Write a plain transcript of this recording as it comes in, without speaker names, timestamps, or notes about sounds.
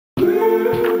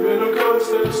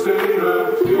state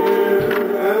of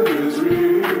fear and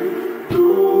misery.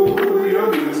 No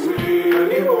youngest me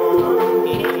anymore.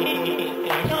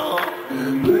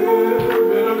 And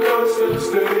live in a constant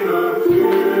state of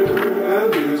fear and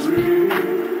misery.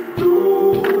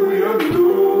 No young,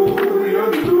 no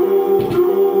young, no.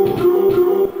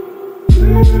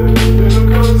 Live in a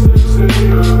constant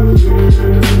state of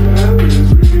fear and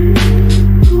misery.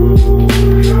 No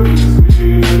youngest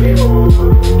me anymore.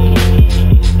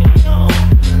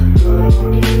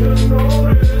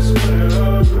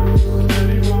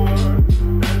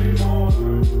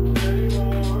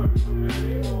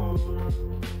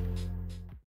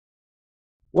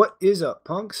 What is up,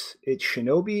 punks? It's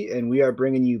Shinobi, and we are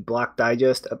bringing you Block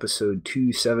Digest episode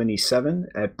 277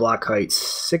 at block height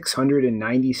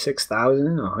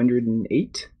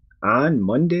 696,108 on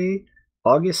Monday,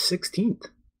 August 16th.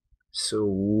 So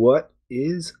what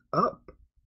is up?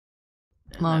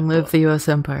 Long live the U.S.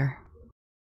 Empire.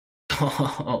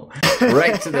 Oh,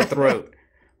 right to the throat.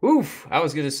 Oof, I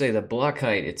was going to say the block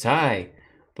height, it's high,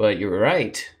 but you're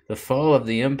right. The fall of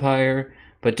the empire.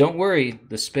 But don't worry,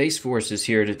 the Space Force is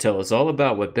here to tell us all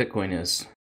about what Bitcoin is.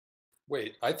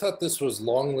 Wait, I thought this was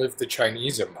Long Live the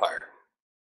Chinese Empire.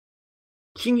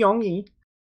 Xingyongyi.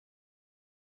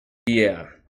 Yeah,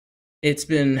 it's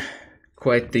been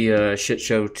quite the shit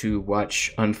show to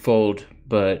watch unfold,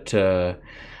 but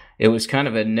it was kind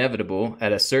of inevitable.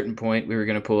 At a certain point, we were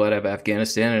going to pull out of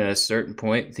Afghanistan, and at a certain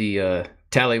point, the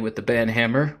tally with the band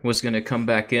hammer was going to come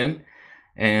back in,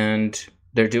 and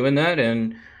they're doing that,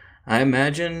 and I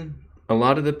imagine a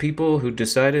lot of the people who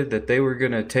decided that they were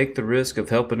going to take the risk of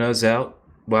helping us out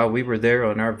while we were there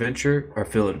on our venture are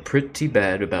feeling pretty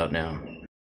bad about now.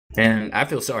 And I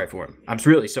feel sorry for them. I'm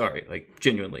really sorry, like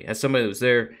genuinely. As somebody that was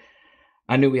there,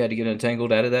 I knew we had to get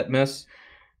untangled out of that mess.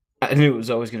 I knew it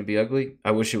was always going to be ugly. I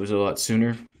wish it was a lot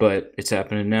sooner, but it's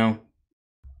happening now.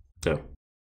 So.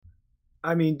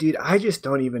 I mean, dude, I just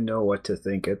don't even know what to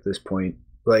think at this point.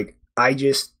 Like, I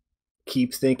just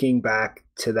keep thinking back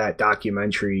to that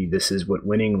documentary, This Is What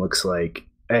Winning Looks Like,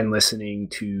 and listening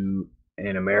to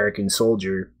an American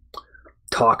soldier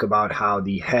talk about how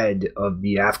the head of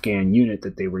the Afghan unit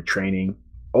that they were training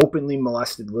openly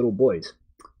molested little boys.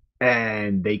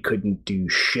 And they couldn't do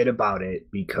shit about it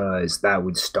because that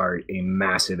would start a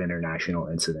massive international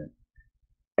incident.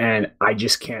 And I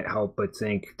just can't help but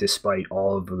think, despite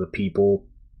all of the people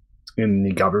in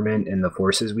the government and the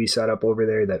forces we set up over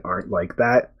there that aren't like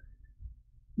that,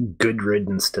 good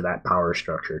riddance to that power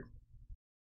structure.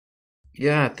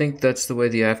 Yeah, I think that's the way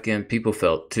the Afghan people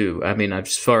felt too. I mean,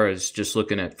 as far as just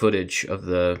looking at footage of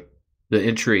the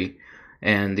entry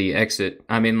and the exit,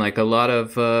 I mean, like a lot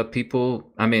of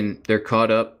people, I mean, they're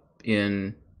caught up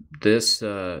in this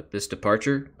this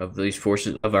departure of these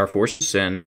forces, of our forces,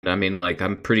 and I mean, like,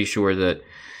 I'm pretty sure that,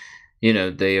 you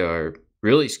know, they are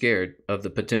really scared of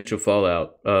the potential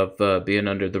fallout of being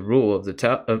under the rule of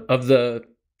the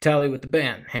tally with the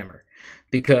band hammer,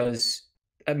 because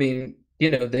I mean, you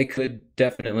know, they could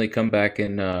definitely come back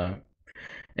and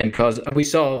cause. We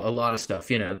saw a lot of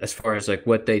stuff, you know, as far as like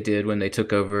what they did when they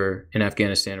took over in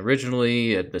Afghanistan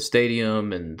originally at the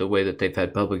stadium and the way that they've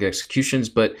had public executions.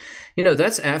 But you know,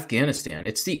 that's Afghanistan.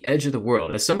 It's the edge of the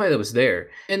world. As somebody that was there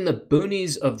in the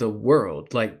boonies of the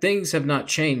world, like, things have not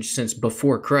changed since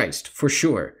before Christ, for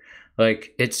sure.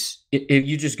 Like, if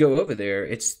you just go over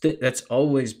there, that's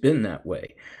always been that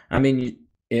way. I mean,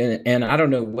 and I don't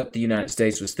know what the United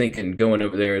States was thinking going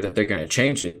over there that they're going to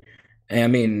change it. I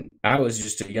mean, I was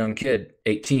just a young kid,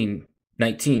 18,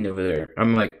 19 over there.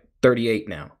 I'm like 38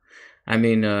 now. I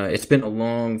mean, it's been a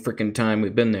long freaking time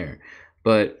we've been there.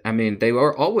 But I mean, they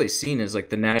are always seen as like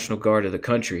the National Guard of the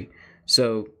country.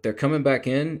 So they're coming back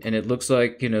in, and it looks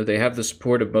like, you know, they have the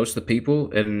support of most of the people.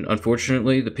 And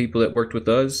unfortunately, the people that worked with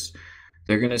us,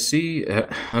 they're going to see,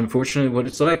 unfortunately, what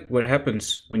it's like, what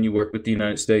happens when you work with the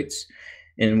United States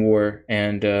in war,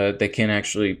 and they can't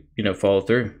actually, you know, follow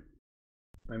through.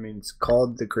 I mean, it's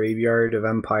called the Graveyard of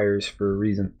Empires for a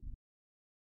reason.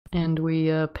 And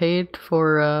we paid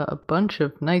for a bunch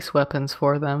of nice weapons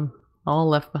for them, all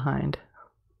left behind.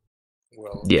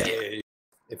 Well, yeah.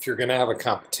 If you're going to have a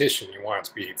competition, you want it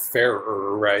to be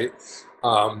fairer, right?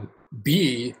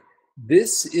 B,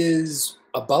 this is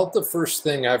about the first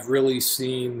thing I've really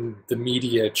seen the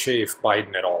media chafe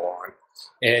Biden at all on.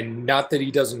 And not that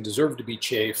he doesn't deserve to be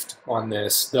chafed on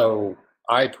this, though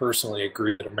I personally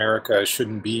agree that America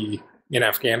shouldn't be in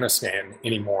Afghanistan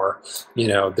anymore. You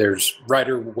know, there's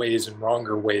righter ways and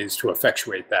wronger ways to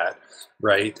effectuate that,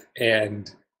 right? And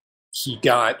he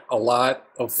got a lot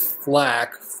of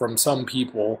flack from some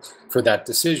people for that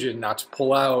decision not to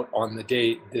pull out on the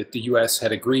date that the U.S.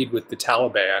 had agreed with the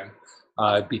Taliban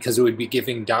because it would be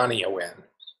giving Donnie a win,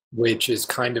 which is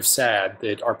kind of sad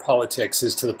that our politics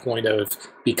is to the point of,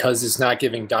 because it's not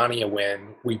giving Donnie a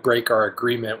win, we break our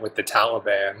agreement with the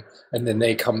Taliban, and then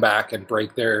they come back and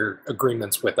break their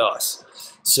agreements with us.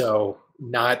 So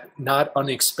not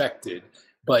unexpected,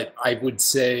 but I would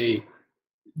say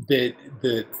that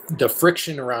the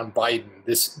friction around Biden,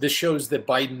 this shows that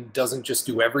Biden doesn't just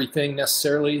do everything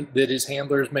necessarily that his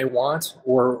handlers may want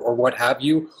or what have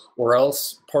you, or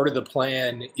else part of the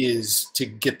plan is to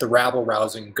get the rabble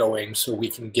rousing going so we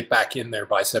can get back in there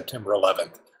by September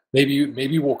 11th.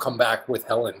 Maybe we'll come back with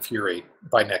hell and fury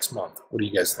by next month. What do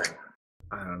you guys think?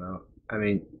 I don't know. I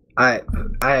mean, I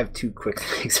have two quick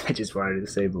things I just wanted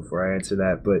to say before I answer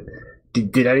that. But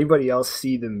did anybody else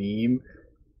see the meme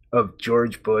of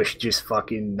George Bush just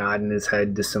fucking nodding his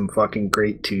head to some fucking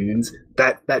great tunes?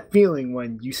 That feeling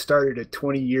when you started a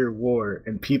 20-year war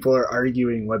and people are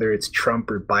arguing whether it's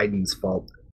Trump or Biden's fault.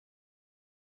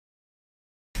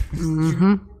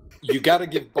 Mm-hmm. You got to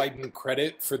give Biden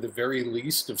credit for the very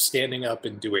least of standing up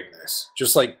and doing this.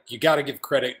 Just like you got to give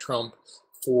credit Trump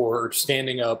for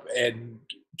standing up and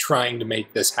trying to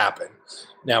make this happen.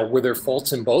 Now, were there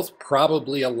faults in both?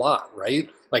 Probably a lot, right?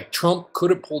 Like Trump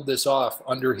could have pulled this off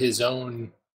under his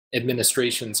own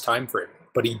administration's time frame,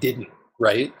 but he didn't,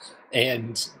 right?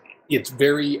 And it's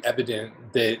very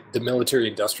evident that the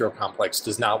military-industrial complex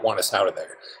does not want us out of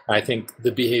there. And I think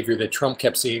the behavior that Trump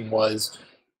kept seeing was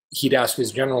he'd ask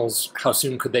his generals, how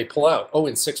soon could they pull out? Oh,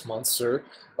 in 6 months, sir.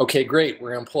 Okay, great.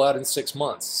 We're going to pull out in 6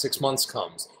 months. 6 months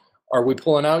comes. Are we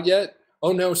pulling out yet?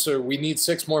 Oh, no, sir. We need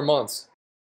 6 more months.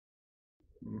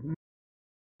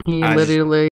 He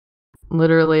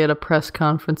literally at a press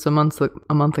conference a month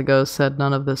ago said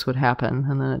none of this would happen,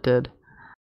 and then it did.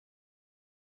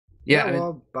 Yeah,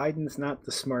 well, Biden's not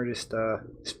the smartest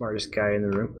guy in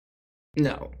the room.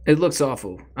 No, it looks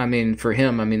awful. I mean, for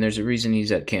him, there's a reason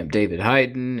he's at Camp David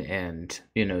hiding, and,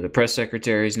 the press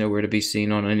secretary's nowhere to be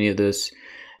seen on any of this.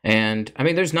 And,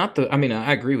 there's not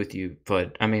I agree with you,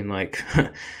 but,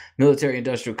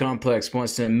 military-industrial complex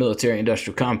wants to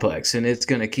military-industrial complex, and it's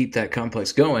going to keep that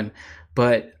complex going.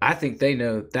 But I think they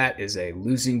know that is a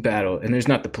losing battle, and there's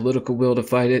not the political will to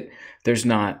fight it. There's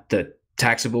not the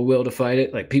taxable will to fight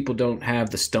it. Like, people don't have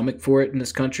the stomach for it in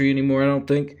this country anymore, I don't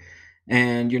think.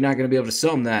 And you're not going to be able to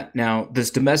sell them that. Now,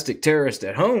 this domestic terrorist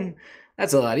at home,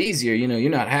 that's a lot easier. You're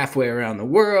not halfway around the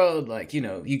world. Like,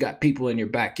 you got people in your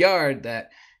backyard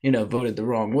that, voted the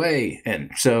wrong way.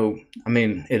 And so,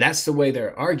 that's the way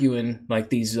they're arguing. Like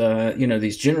these,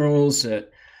 these generals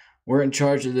that were in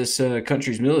charge of this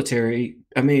country's military.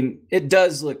 It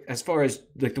does look, as far as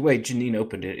like the way Janine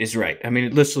opened it, is right.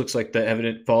 It just looks like the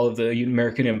evident fall of the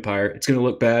American empire. It's going to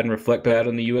look bad and reflect bad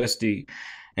on the USD.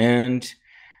 And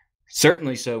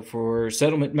certainly so for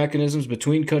settlement mechanisms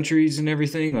between countries and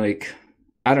everything. Like,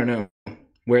 I don't know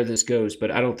where this goes,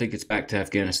 but I don't think it's back to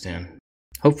Afghanistan.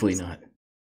 Hopefully not.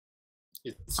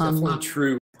 It's definitely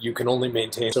true. You can only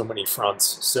maintain so many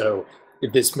fronts. So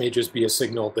this may just be a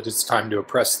signal that it's time to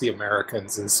oppress the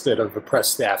Americans instead of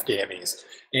oppress the Afghanis.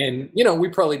 And, we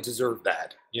probably deserve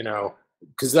that,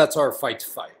 because that's our fight to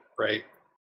fight, right?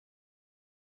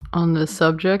 On this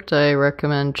subject, I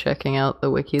recommend checking out the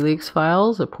WikiLeaks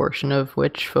files, a portion of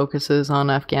which focuses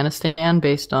on Afghanistan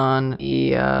based on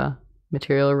the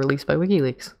material released by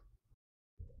WikiLeaks.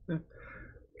 I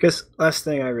guess last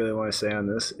thing I really want to say on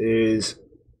this is,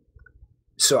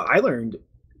 so I learned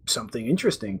something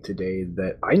interesting today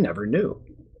that I never knew.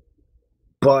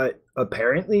 But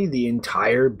apparently the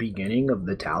entire beginning of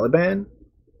the Taliban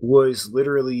was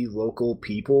literally local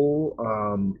people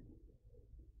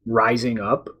rising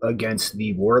up against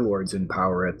the warlords in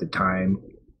power at the time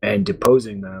and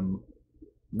deposing them,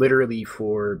 literally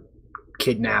for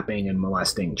kidnapping and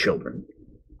molesting children.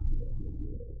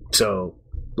 So,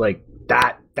 like,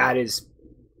 that is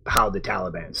how the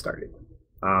Taliban started.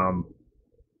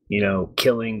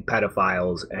 Killing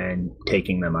pedophiles and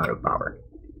taking them out of power.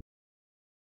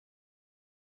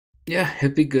 Yeah,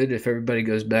 it'd be good if everybody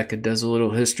goes back and does a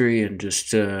little history and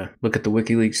just look at the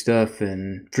WikiLeaks stuff.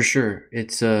 And for sure,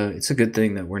 it's a good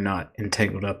thing that we're not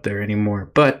entangled up there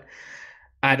anymore. But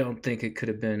I don't think it could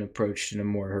have been approached in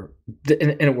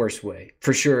a worse way.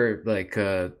 For sure, like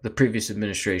the previous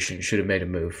administration should have made a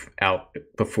move out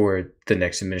before the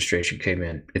next administration came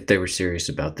in if they were serious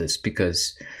about this,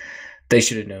 because they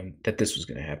should have known that this was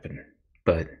going to happen.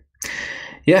 But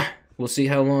yeah, we'll see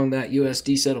how long that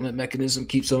USD settlement mechanism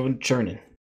keeps on churning.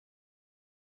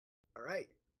 All right.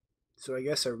 So I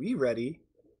guess, are we ready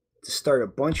to start a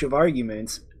bunch of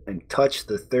arguments and touch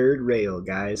the third rail,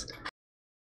 guys?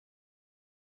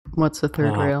 What's the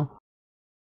third rail?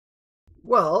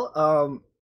 Well,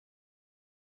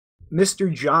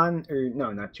 Mr. John, or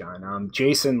no, not John,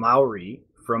 Jason Lowry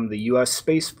from the U.S.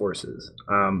 Space Forces,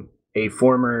 a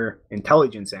former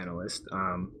intelligence analyst,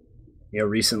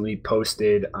 recently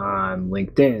posted on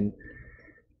LinkedIn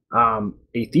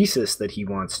a thesis that he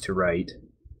wants to write,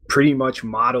 pretty much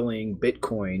modeling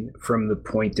Bitcoin from the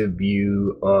point of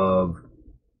view of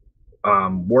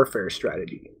warfare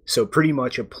strategy. So pretty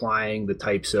much applying the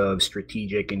types of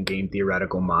strategic and game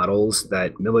theoretical models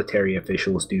that military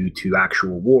officials do to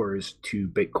actual wars to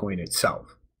Bitcoin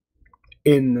itself,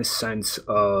 in the sense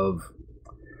of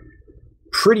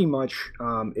pretty much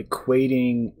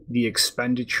equating the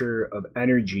expenditure of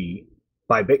energy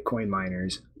by Bitcoin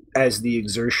miners as the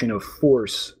exertion of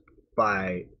force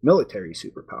by military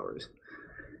superpowers.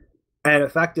 And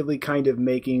effectively kind of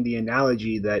making the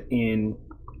analogy that in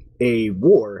a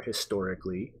war,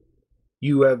 historically,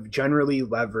 you have generally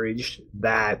leveraged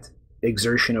that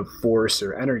exertion of force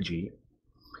or energy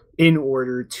in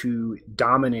order to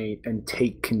dominate and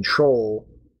take control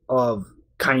of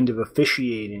kind of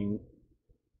officiating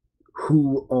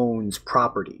who owns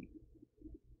property.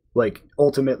 Like,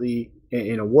 ultimately,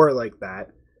 in a war like that,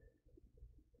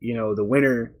 the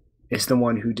winner is the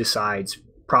one who decides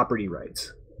property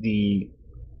rights, the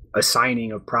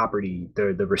assigning of property,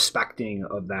 the respecting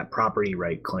of that property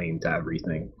right claim to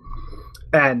everything.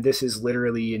 And this is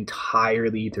literally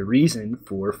entirely the reason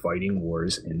for fighting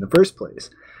wars in the first place,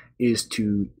 is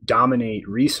to dominate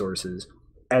resources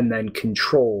and then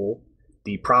control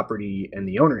the property and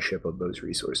the ownership of those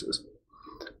resources.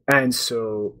 And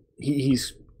so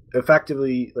he's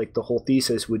effectively, like, the whole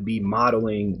thesis would be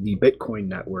modeling the Bitcoin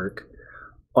network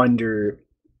under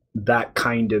that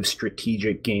kind of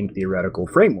strategic game theoretical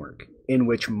framework, in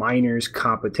which miners'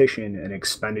 competition and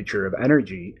expenditure of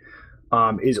energy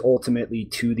is ultimately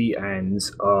to the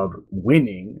ends of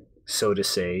winning, so to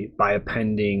say, by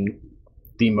appending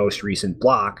the most recent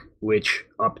block, which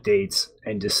updates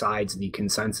and decides the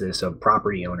consensus of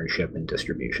property ownership and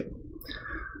distribution.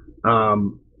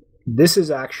 This is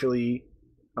actually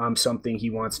something he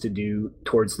wants to do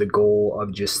towards the goal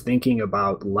of just thinking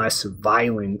about less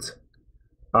violent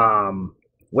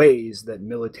ways that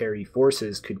military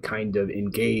forces could kind of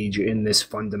engage in this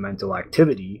fundamental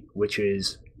activity, which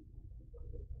is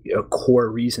a core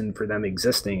reason for them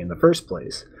existing in the first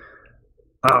place.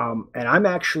 And I'm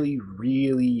actually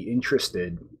really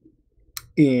interested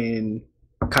in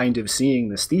kind of seeing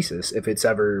this thesis if it's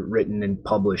ever written and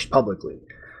published publicly.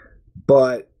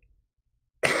 But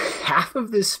half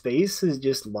of this space has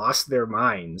just lost their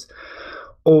minds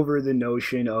over the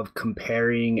notion of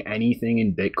comparing anything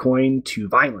in Bitcoin to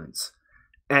violence.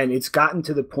 And it's gotten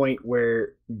to the point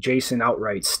where Jason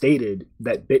outright stated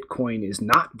that Bitcoin is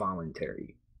not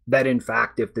voluntary. That in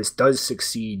fact, if this does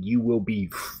succeed, you will be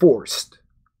forced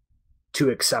to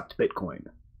accept Bitcoin,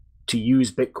 to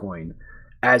use Bitcoin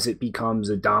as it becomes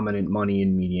a dominant money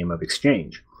and medium of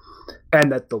exchange.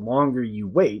 And that the longer you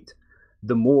wait,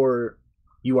 the more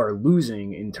you are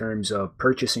losing in terms of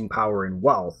purchasing power and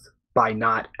wealth by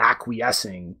not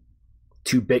acquiescing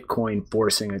to Bitcoin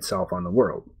forcing itself on the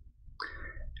world.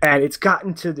 And it's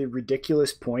gotten to the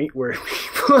ridiculous point where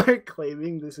people are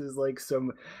claiming this is like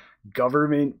some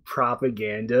government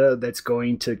propaganda that's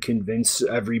going to convince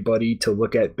everybody to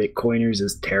look at Bitcoiners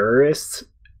as terrorists.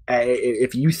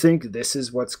 If you think this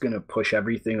is what's going to push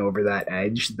everything over that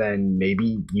edge, then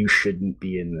maybe you shouldn't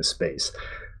be in this space.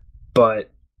 But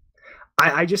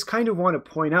I just kind of want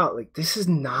to point out, like, this is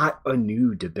not a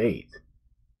new debate.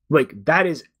 Like, that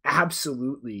is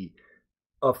absolutely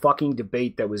a fucking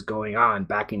debate that was going on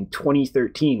back in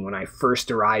 2013 when I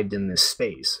first arrived in this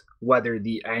space, whether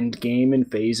the end game and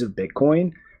phase of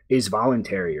Bitcoin is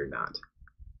voluntary or not.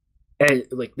 And,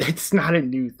 like, it's not a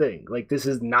new thing. Like, this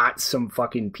is not some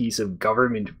fucking piece of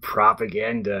government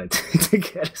propaganda to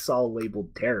get us all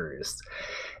labeled terrorists.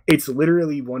 It's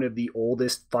literally one of the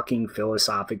oldest fucking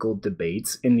philosophical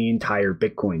debates in the entire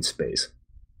Bitcoin space.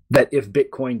 That if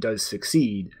Bitcoin does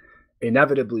succeed,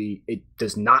 inevitably it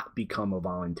does not become a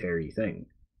voluntary thing.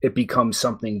 It becomes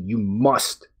something you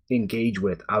must engage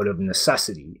with out of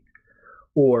necessity,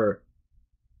 or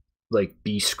like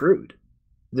be screwed.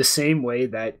 The same way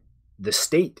that the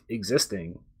state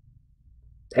existing,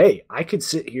 hey, I could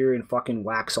sit here and fucking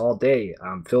wax all day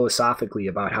philosophically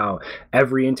about how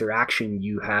every interaction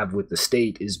you have with the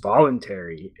state is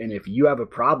voluntary, and if you have a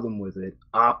problem with it,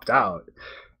 opt out.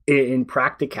 In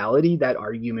practicality, that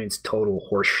argument's total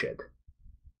horseshit.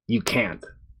 You can't.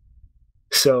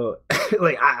 So,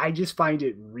 like, I just find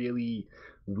it really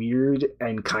weird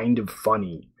and kind of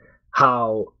funny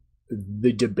how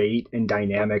the debate and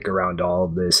dynamic around all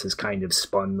of this has kind of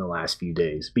spun the last few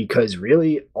days, because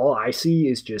really all I see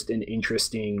is just an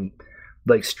interesting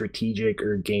like strategic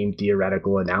or game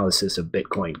theoretical analysis of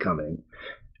Bitcoin coming.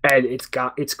 And it's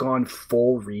gone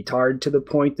full retard to the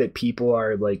point that people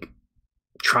are like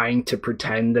trying to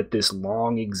pretend that this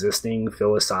long existing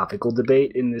philosophical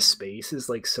debate in this space is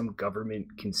like some government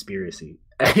conspiracy.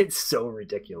 And it's so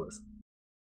ridiculous.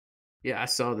 Yeah, I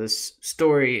saw this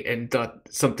story and thought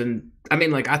something. I mean,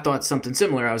 like I thought something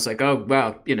similar. I was like, oh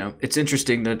wow, it's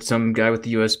interesting that some guy with the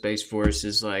U.S. Space Force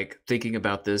is like thinking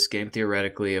about this game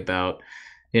theoretically about,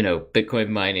 Bitcoin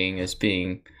mining as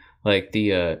being like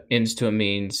the ends to a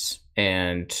means,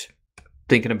 and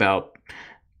thinking about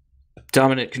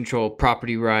dominant control,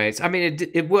 property rights. I mean,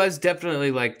 it was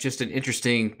definitely like just an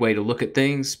interesting way to look at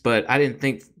things, but I didn't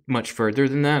think much further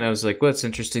than that. I was like, well, it's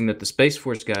interesting that the Space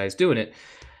Force guy is doing it.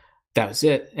 That was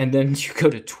it. And then you go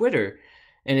to Twitter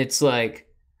and it's like,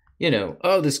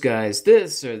 oh, this guy's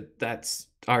this or that's,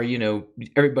 or,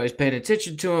 everybody's paying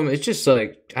attention to him. It's just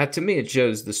like, to me, it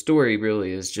shows the story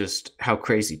really is just how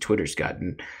crazy Twitter's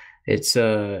gotten. It's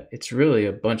really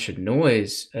a bunch of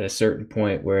noise at a certain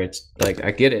point where it's like,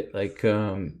 I get it. Like,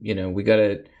 we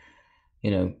gotta,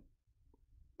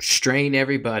 strain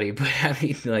everybody, but I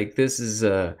mean, like, this is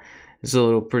a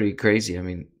little pretty crazy. I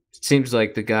mean, it seems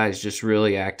like the guy's just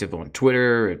really active on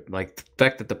Twitter. Like the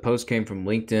fact that the post came from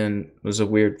LinkedIn was a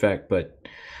weird fact, but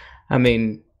I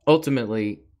mean,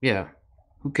 ultimately, yeah,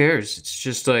 who cares? It's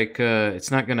just like,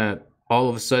 it's not gonna all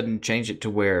of a sudden change it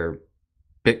to where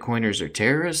Bitcoiners are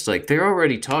terrorists. Like they're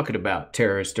already talking about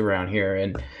terrorists around here,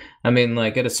 and I mean,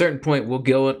 like at a certain point,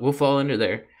 we'll fall into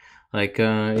there. Like,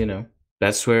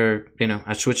 that's where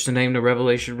I switched the name to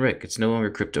Revelation Rick. It's no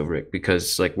longer Crypto Rick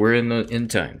because like we're in the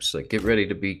end times. Like get ready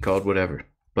to be called whatever,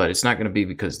 but it's not going to be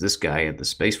because this guy at the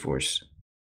Space Force.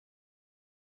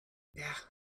 Yeah,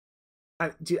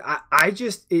 I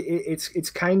just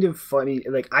it's kind of funny.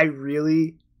 Like I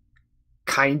really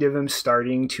kind of am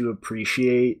starting to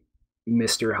appreciate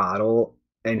Mr. Hodl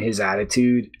and his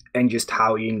attitude and just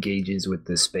how he engages with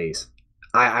this space.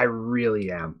 I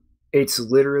really am. It's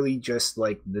literally just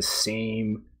like the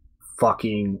same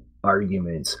fucking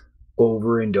arguments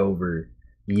over and over,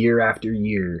 year after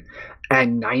year.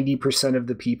 And 90% of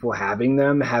the people having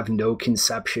them have no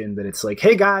conception that it's like,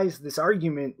 hey guys, this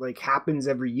argument like happens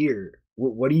every year.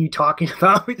 What are you talking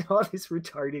about with all this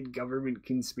retarded government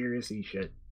conspiracy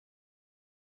shit?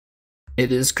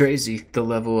 It is crazy the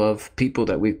level of people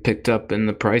that we've picked up in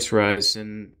the price rise.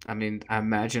 And I mean, I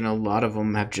imagine a lot of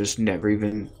them have just never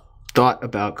even thought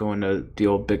about going to the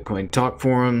old Bitcoin talk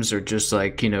forums or just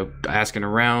like, asking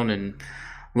around and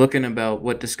looking about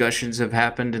what discussions have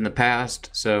happened in the past.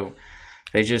 So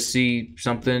they just see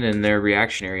something and they're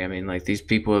reactionary. I mean, like these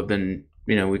people have been,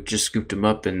 we've just scooped them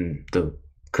up in the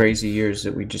crazy years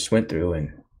that we just went through.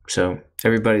 And so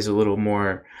everybody's a little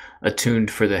more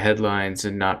attuned for the headlines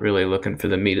and not really looking for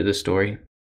the meat of the story.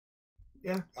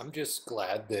 Yeah. I'm just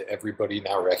glad that everybody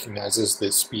now recognizes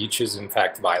that speech is in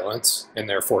fact violence, and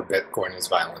therefore Bitcoin is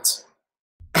violence.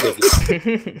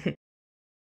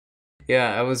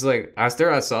 Yeah, I was like,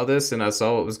 after I saw this and I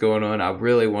saw what was going on, I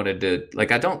really wanted to,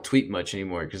 like, I don't tweet much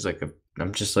anymore because, like,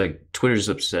 I'm just like, Twitter's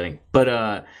upsetting. But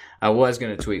I was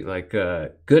going to tweet, like,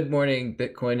 good morning,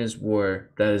 Bitcoin is war.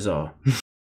 That is all.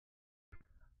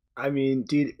 I mean,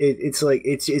 dude, it's like,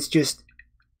 it's just,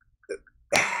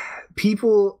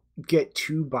 people get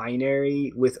too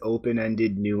binary with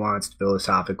open-ended, nuanced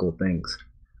philosophical things.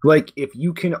 Like, if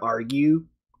you can argue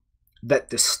that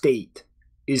the state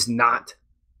is not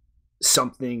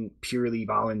something purely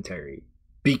voluntary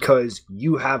because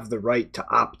you have the right to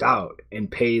opt out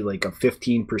and pay like a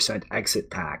 15%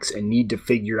 exit tax and need to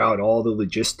figure out all the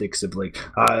logistics of like,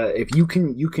 if you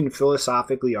can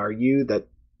philosophically argue that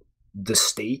the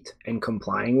state and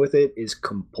complying with it is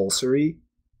compulsory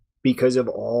because of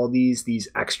all these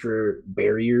extra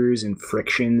barriers and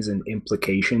frictions and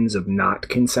implications of not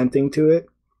consenting to it,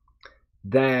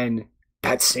 then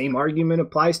that same argument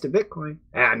applies to Bitcoin.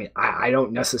 I mean, I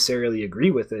don't necessarily agree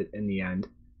with it in the end,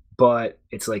 but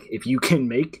it's like if you can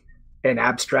make an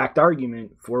abstract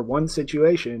argument for one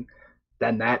situation,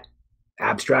 then that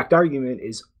abstract argument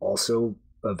is also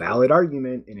a valid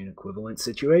argument in an equivalent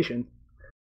situation.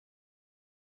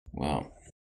 Wow.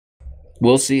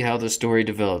 We'll see how the story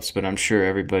develops, but I'm sure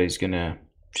everybody's gonna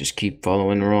just keep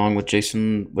following along with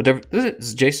Jason. Whatever,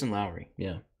 it's Jason Lowry.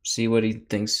 Yeah, see what he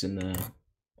thinks in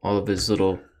all of his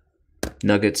little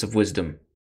nuggets of wisdom.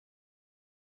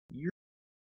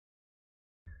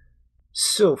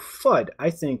 So, Fudd, I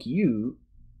think you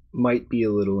might be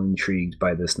a little intrigued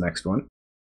by this next one.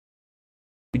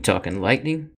 We talking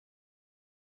lightning?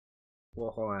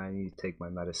 Well, hold on, I need to take my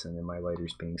medicine and my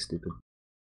lighter's being stupid.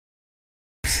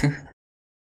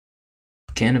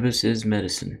 Cannabis is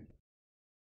medicine.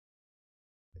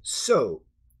 So,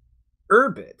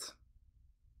 Urbit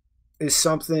is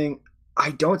something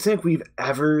I don't think we've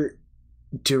ever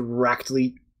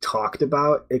directly talked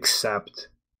about except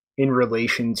in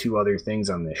relation to other things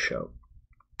on this show.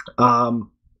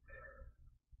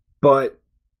 But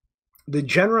the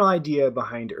general idea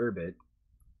behind Urbit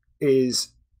is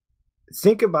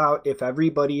think about if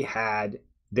everybody had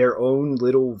their own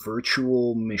little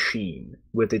virtual machine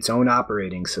with its own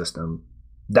operating system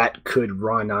that could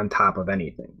run on top of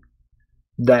anything,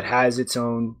 that has its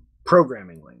own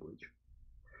programming language,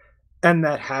 and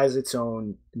that has its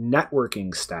own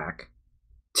networking stack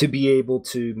to be able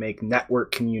to make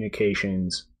network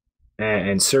communications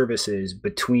and services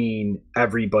between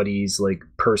everybody's like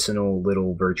personal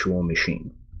little virtual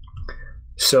machine.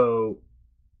 So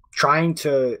trying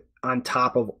to, on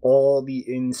top of all the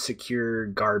insecure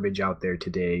garbage out there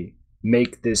today,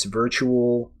 make this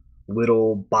virtual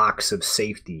little box of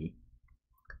safety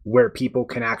where people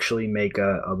can actually make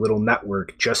a little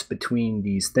network just between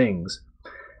these things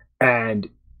and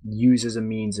use as a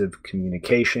means of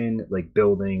communication, like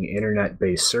building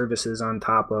internet-based services on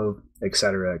top of, et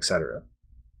cetera, et cetera.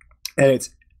 And it's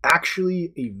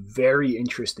actually a very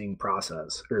interesting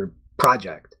process or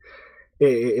project.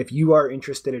 If you are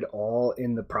interested at all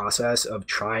in the process of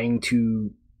trying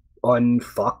to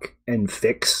unfuck and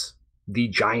fix the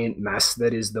giant mess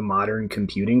that is the modern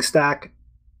computing stack,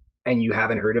 and you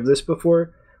haven't heard of this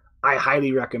before, I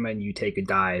highly recommend you take a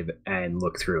dive and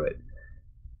look through it.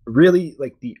 Really,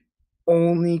 like, the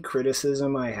only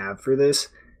criticism I have for this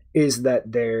is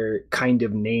that their kind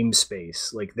of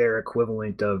namespace, like their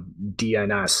equivalent of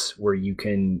DNS, where you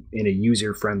can, in a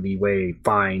user-friendly way,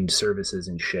 find services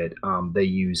and shit, they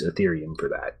use Ethereum for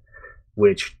that,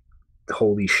 which,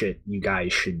 holy shit, you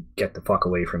guys should get the fuck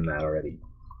away from that already.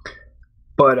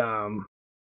 But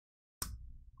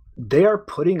they are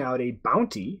putting out a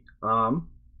bounty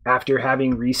after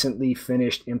having recently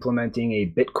finished implementing a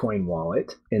Bitcoin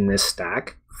wallet in this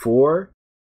stack for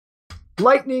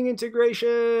Lightning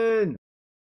integration.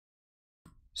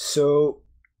 So,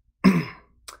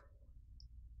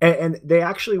 and they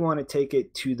actually want to take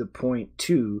it to the point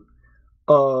too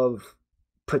of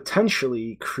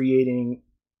potentially creating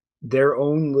their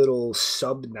own little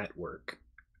sub network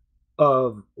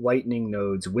of Lightning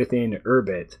nodes within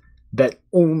Urbit that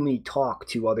only talk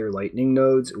to other Lightning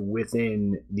nodes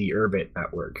within the Urbit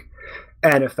network,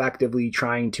 and effectively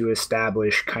trying to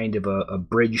establish kind of a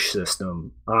bridge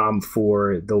system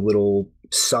for the little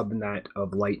subnet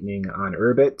of Lightning on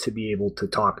Urbit to be able to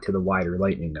talk to the wider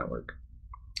Lightning network.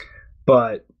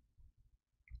 But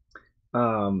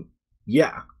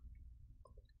yeah,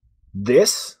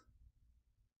 this,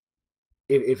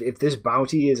 if this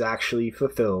bounty is actually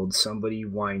fulfilled, somebody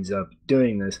winds up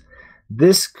doing this,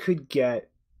 this could get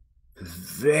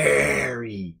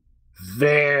very,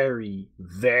 very,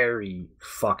 very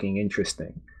fucking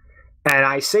interesting. And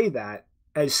I say that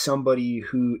as somebody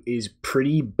who is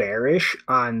pretty bearish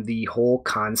on the whole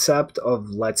concept of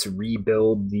let's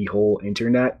rebuild the whole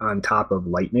internet on top of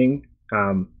Lightning.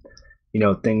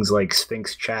 Things like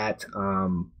Sphinx Chat,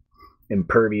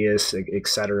 Impervious,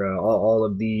 etc. All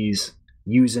of these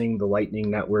using the Lightning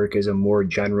network as a more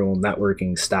general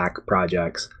networking stack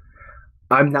projects.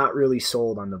 I'm not really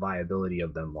sold on the viability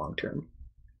of them long term.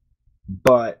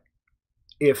 But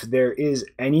if there is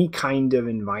any kind of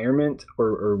environment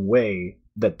or way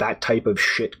that type of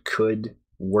shit could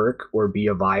work or be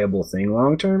a viable thing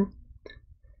long term,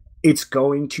 it's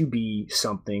going to be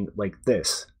something like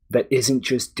this that isn't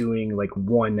just doing like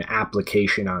one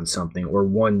application on something or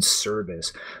one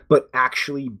service, but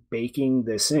actually baking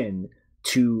this in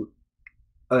to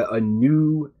a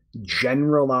new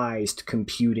generalized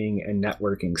computing and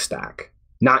networking stack.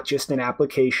 Not just an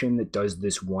application that does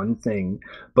this one thing,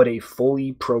 but a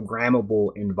fully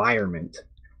programmable environment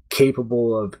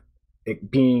capable of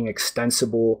it being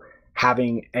extensible,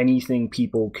 having anything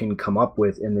people can come up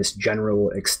with in this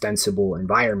general extensible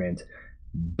environment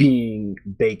being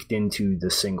baked into the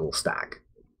single stack.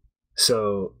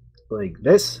 So, like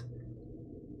this,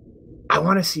 I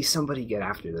want to see somebody get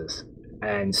after this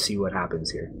and see what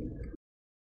happens here.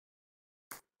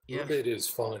 Yeah. It is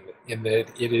fun in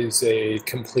that it is a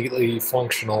completely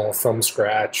functional, from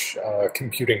scratch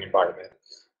computing environment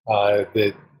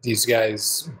that these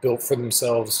guys built for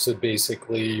themselves to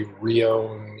basically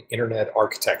re-own internet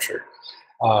architecture,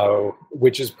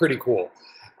 which is pretty cool.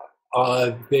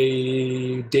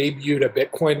 They debuted a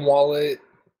Bitcoin wallet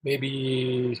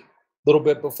maybe a little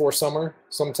bit before summer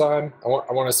sometime. I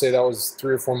want to say that was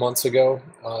 3 or 4 months ago.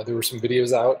 There were some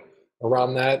videos out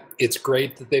around that. It's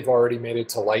great that they've already made it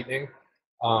to Lightning.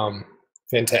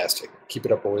 Fantastic. Keep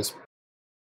it up, boys.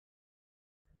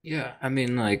 Yeah, I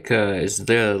mean, like, is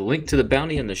the link to the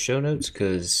bounty in the show notes?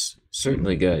 Because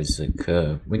certainly, guys, like,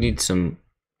 we need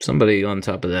somebody on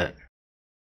top of that.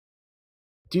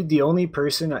 Dude, the only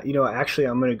person, actually,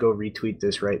 I'm gonna go retweet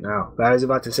this right now. But I was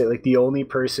about to say, like, the only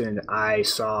person I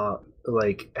saw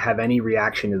like have any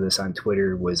reaction to this on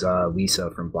Twitter was Lisa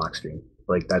from Blockstream.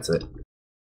 Like, that's it.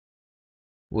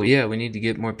 Well, yeah, we need to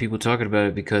get more people talking about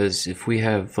it because if we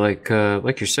have like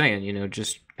you're saying,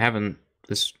 just having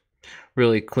this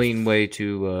really clean way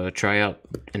to try out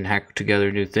and hack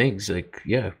together new things, like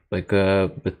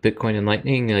with Bitcoin and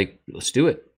Lightning, like let's do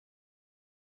it.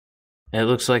 And it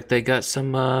looks like they got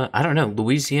some I don't know,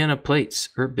 Louisiana plates,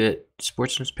 Urbit,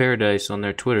 Sportsman's Paradise on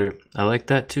their Twitter. I like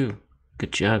that too.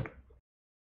 Good job.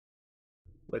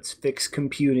 Let's fix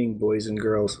computing, boys and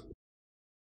girls.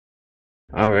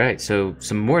 All right, so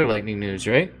some more Lightning news,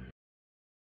 right?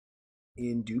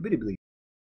 Indubitably.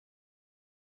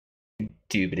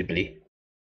 Indubitably.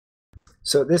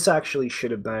 So this actually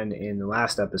should have been in the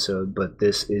last episode, but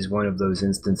this is one of those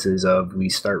instances of we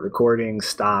start recording,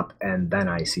 stop, and then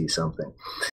I see something.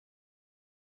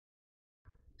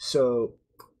 So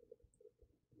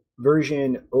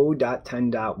version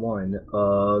 0.10.1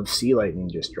 of Sea Lightning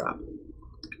just dropped.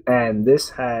 And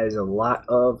this has a lot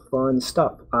of fun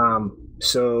stuff.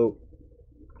 So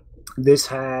this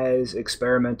has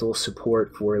experimental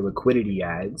support for liquidity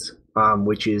ads,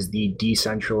 which is the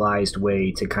decentralized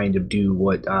way to kind of do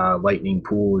what Lightning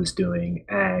Pool is doing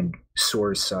and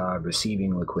source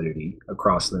receiving liquidity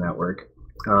across the network,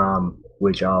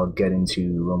 which I'll get into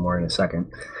a little more in a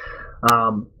second.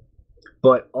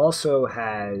 But also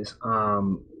has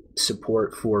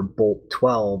support for Bolt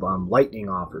 12 Lightning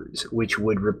offers, which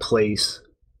would replace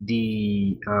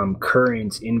the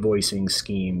current invoicing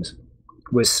schemes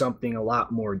with something a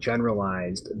lot more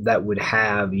generalized that would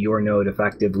have your node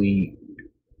effectively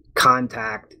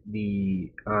contact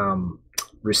the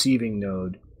receiving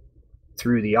node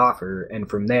through the offer, and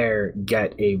from there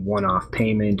get a one-off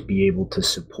payment, be able to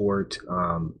support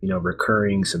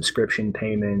recurring subscription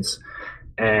payments,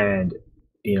 and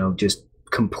just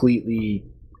completely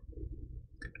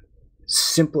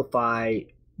simplify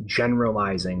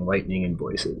generalizing Lightning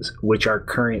invoices, which are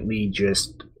currently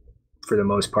just, for the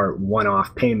most part,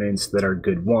 one-off payments that are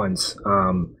good once,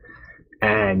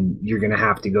 and you're going to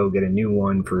have to go get a new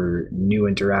one for new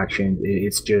interaction.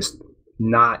 It's just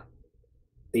not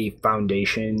a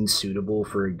foundation suitable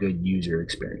for a good user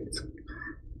experience.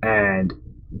 And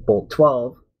Bolt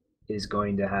 12 is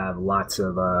going to have lots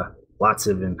of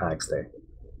impacts there.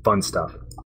 Fun stuff.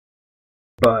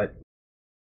 But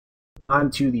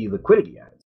onto the liquidity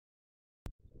ads.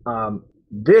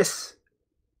 This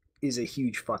is a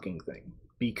huge fucking thing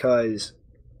because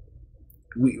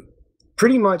we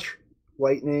pretty much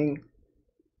Lightning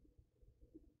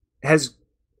has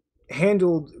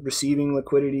handled receiving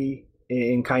liquidity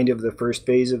in kind of the first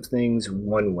phase of things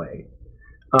one way.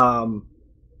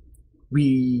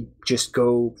 We just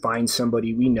go find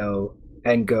somebody we know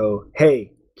and go,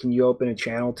 hey, can you open a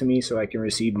channel to me so I can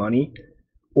receive money?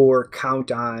 Or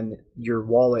count on your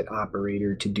wallet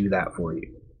operator to do that for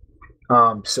you.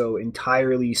 So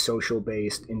entirely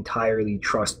social-based, entirely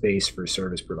trust-based for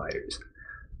service providers.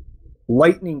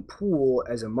 Lightning Pool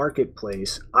as a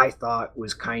marketplace, I thought,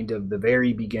 was kind of the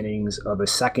very beginnings of a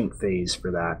second phase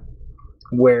for that,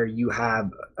 where you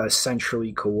have a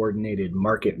centrally coordinated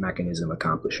market mechanism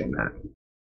accomplishing that.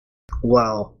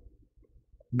 Well,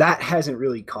 that hasn't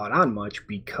really caught on much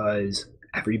because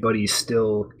everybody's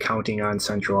still counting on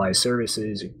centralized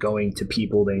services, going to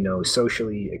people they know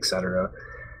socially, etc.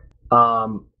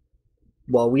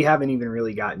 Well, we haven't even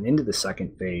really gotten into the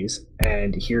second phase,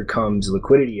 and here comes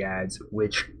liquidity ads,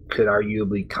 which could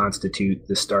arguably constitute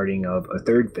the starting of a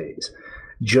third phase.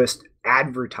 Just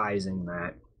advertising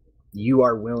that you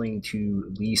are willing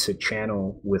to lease a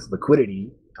channel with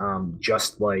liquidity,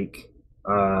 just like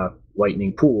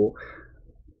Lightning Pool,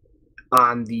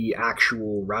 on the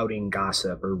actual routing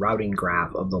gossip or routing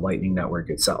graph of the Lightning Network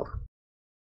itself.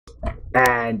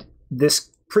 And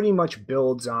this pretty much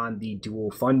builds on the dual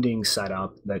funding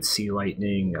setup that Sea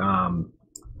Lightning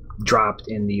dropped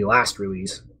in the last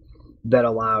release that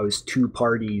allows two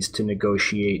parties to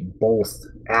negotiate both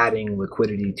adding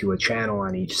liquidity to a channel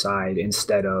on each side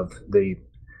instead of the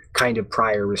kind of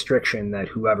prior restriction that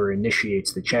whoever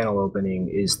initiates the channel opening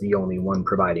is the only one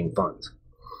providing funds.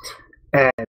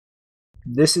 And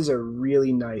this is a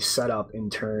really nice setup in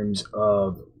terms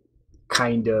of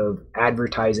kind of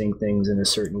advertising things in a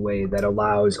certain way that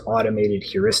allows automated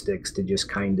heuristics to just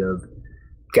kind of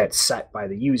get set by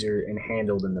the user and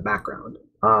handled in the background.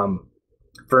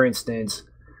 For instance,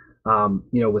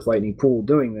 with Lightning Pool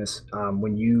doing this,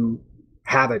 when you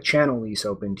have a channel lease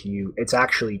open to you, it's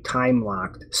actually time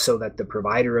locked so that the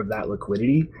provider of that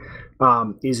liquidity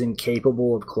is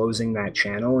incapable of closing that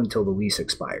channel until the lease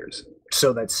expires,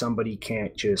 so that somebody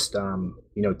can't just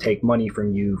take money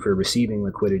from you for receiving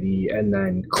liquidity and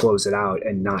then close it out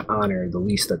and not honor the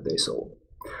lease that they sold.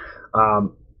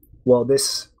 Well,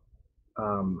 this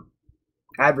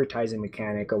advertising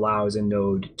mechanic allows a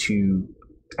node to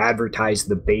advertise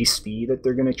the base fee that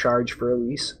they're going to charge for a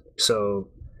lease. So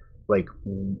like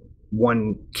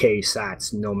 1K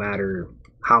sats, no matter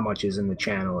how much is in the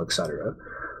channel, etc.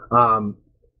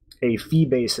 A fee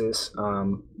basis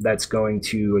that's going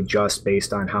to adjust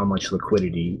based on how much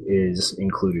liquidity is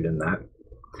included in that,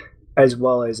 as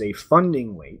well as a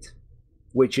funding weight,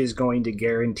 which is going to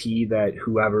guarantee that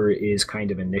whoever is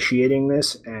kind of initiating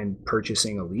this and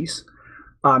purchasing a lease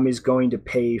is going to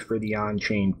pay for the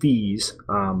on-chain fees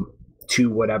to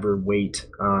whatever weight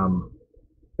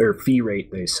or fee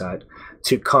rate they set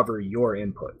to cover your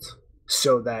inputs,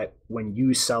 so that when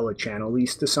you sell a channel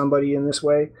lease to somebody in this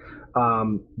way,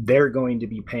 they're going to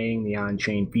be paying the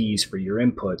on-chain fees for your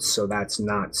inputs, so that's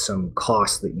not some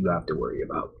cost that you have to worry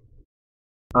about.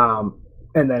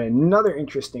 And then another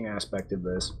interesting aspect of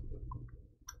this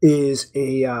is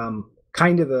a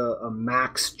kind of a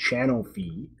max channel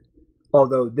fee,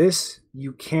 although this,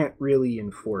 you can't really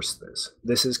enforce this.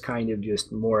 This is kind of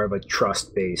just more of a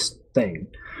trust-based thing.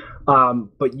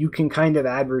 But you can kind of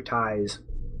advertise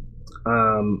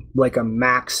like a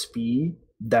max fee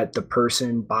that the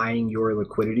person buying your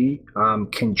liquidity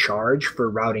can charge for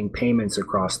routing payments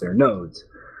across their nodes.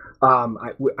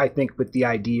 I think with the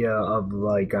idea of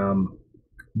like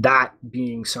that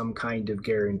being some kind of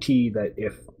guarantee that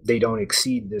if they don't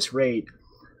exceed this rate,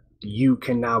 you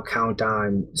can now count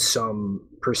on some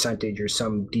percentage or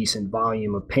some decent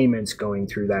volume of payments going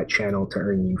through that channel to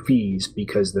earn you fees,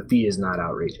 because the fee is not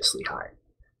outrageously high.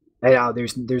 And now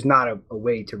there's not a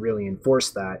way to really enforce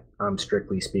that,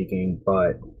 strictly speaking,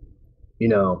 but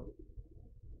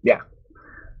yeah.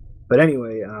 But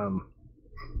anyway,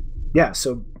 yeah,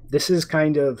 so this is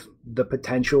kind of the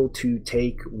potential to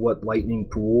take what Lightning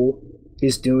Pool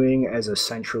is doing as a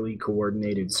centrally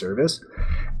coordinated service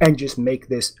and just make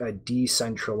this a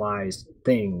decentralized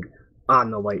thing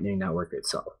on the Lightning Network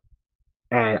itself.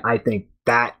 And I think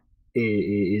that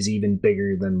is even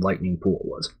bigger than Lightning Pool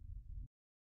was.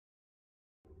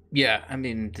 Yeah, I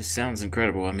mean, this sounds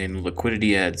incredible. I mean,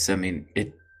 liquidity ads, I mean,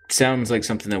 it sounds like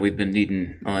something that we've been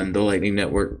needing on the Lightning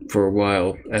Network for a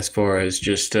while, as far as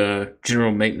just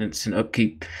general maintenance and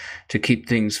upkeep to keep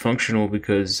things functional,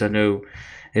 because I know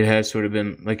it has sort of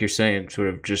been, like you're saying, sort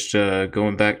of just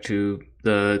going back to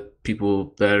the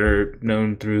people that are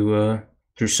known through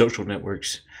social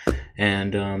networks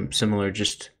and similar,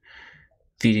 just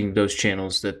feeding those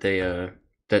channels that they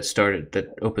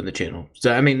that opened the channel.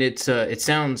 So I mean, it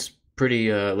sounds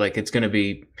pretty like it's going to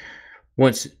be,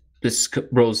 once this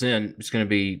rolls in, it's going to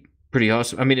be pretty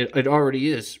awesome. I mean, it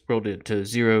already is rolled into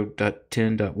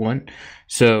 0.10.1,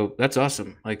 so that's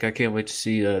awesome. Like, I can't wait to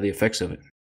see the effects of it.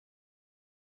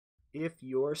 If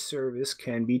your service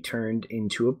can be turned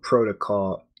into a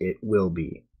protocol, it will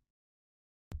be.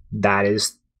 That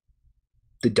is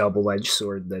the double-edged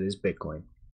sword that is Bitcoin.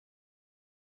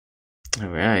 All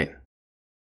right.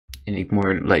 Any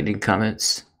more Lightning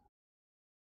comments?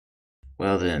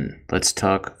 Well then, let's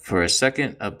talk for a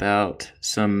second about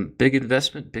some big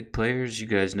investment, big players. You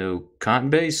guys know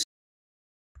Coinbase?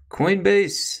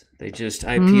 They just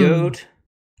IPO'd.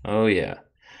 Oh yeah.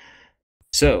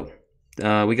 So,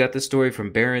 we got this story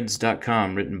from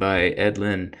Barron's.com, written by Ed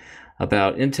Lin,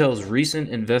 about Intel's recent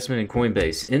investment in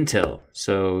Coinbase. Intel.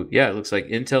 So yeah, it looks like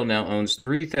Intel now owns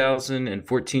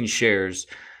 3,014 shares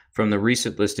from the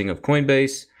recent listing of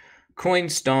Coinbase. Coin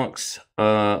stonks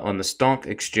on the Stonk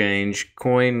exchange.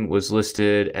 Coin was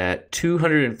listed at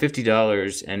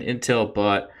 $250, and Intel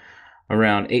bought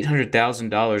around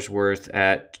 $800,000 worth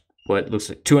at what looks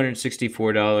like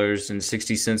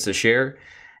 $264.60 a share.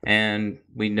 And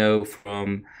we know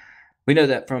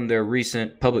that from their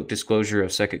recent public disclosure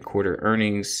of second quarter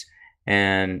earnings,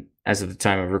 and as of the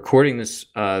time of recording this,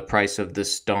 price of the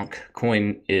Stonk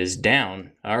coin is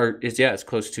down. It's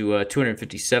close to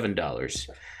 $257.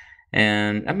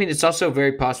 And I mean, it's also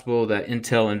very possible that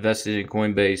Intel invested in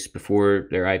Coinbase before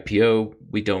their IPO.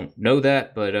 We don't know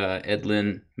that, but Ed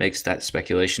Lin makes that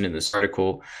speculation in this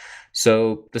article.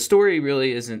 So the story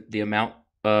really isn't the amount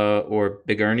or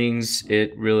big earnings.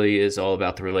 It really is all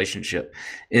about the relationship.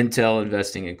 Intel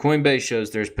investing in Coinbase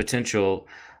shows there's potential.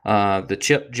 The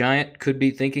chip giant could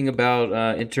be thinking about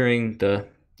entering the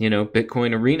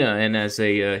Bitcoin arena, and as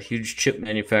a huge chip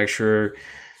manufacturer,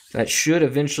 that should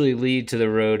eventually lead to the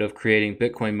road of creating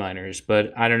Bitcoin miners.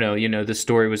 But I don't know, the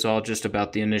story was all just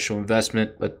about the initial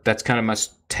investment, but that's kind of my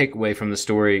takeaway from the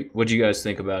story. What do you guys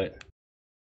think about it?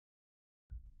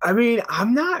 I mean,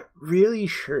 I'm not really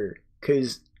sure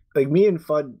because, like, me and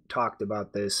Fudd talked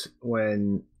about this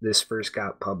when this first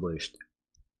got published,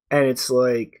 and it's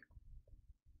like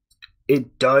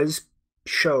it does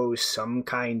show some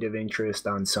kind of interest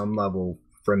on some level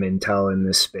from Intel in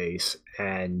this space,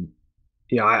 and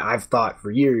I've thought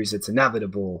for years it's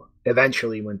inevitable.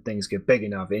 Eventually, when things get big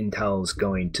enough, Intel's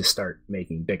going to start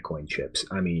making Bitcoin chips.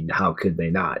 I mean, how could they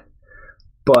not?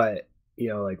 But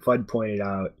like Fudd pointed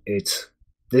out,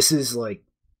 this is like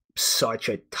such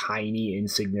a tiny,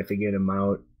 insignificant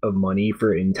amount of money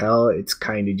for Intel. It's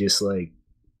kind of just like,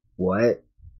 what?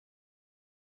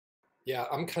 Yeah,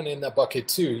 I'm kind of in that bucket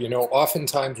too.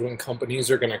 Oftentimes when companies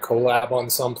are going to collab on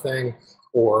something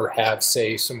or have,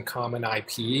 say, some common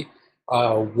IP,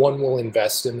 one will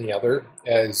invest in the other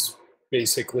as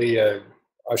basically a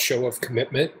show of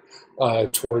commitment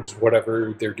towards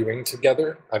whatever they're doing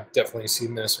together. I've definitely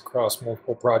seen this across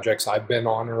multiple projects I've been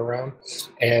on or around.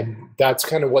 And that's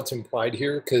kind of what's implied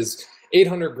here, because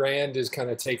 800 grand is kind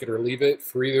of take it or leave it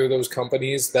for either of those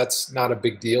companies. That's not a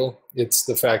big deal. It's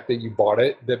the fact that you bought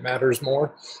it that matters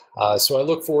more. So I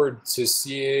look forward to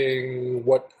seeing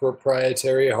what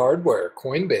proprietary hardware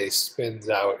Coinbase spins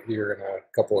out here in a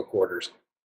couple of quarters.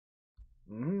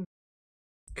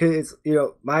 Because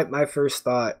my first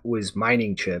thought was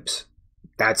mining chips.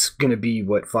 That's gonna be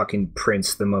what fucking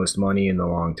prints the most money in the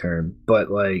long term.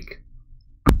 But like,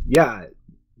 yeah,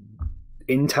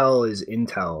 Intel is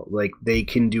Intel. Like, they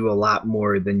can do a lot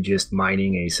more than just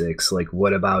mining ASICs. Like,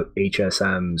 what about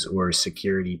HSMs or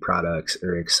security products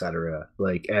or etc.?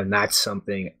 Like, and that's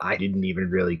something I didn't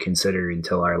even really consider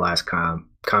until our last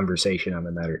conversation on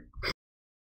the matter.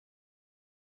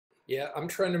 Yeah, I'm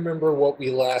trying to remember what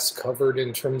we last covered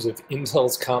in terms of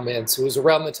Intel's comments. It was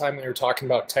around the time they were talking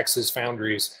about Texas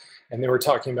foundries, and they were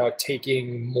talking about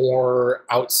taking more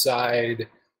outside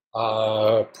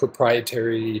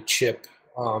proprietary chip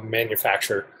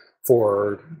manufacture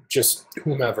for just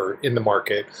whomever in the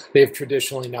market. They've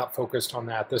traditionally not focused on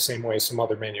that the same way some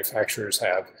other manufacturers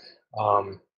have.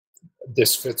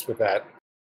 This fits with that.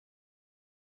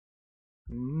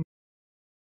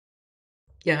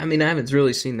 Yeah, I mean, I haven't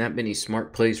really seen that many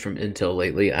smart plays from Intel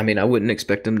lately. I mean, I wouldn't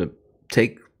expect them to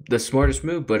take the smartest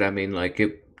move, but I mean,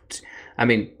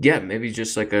 yeah, maybe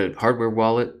just like a hardware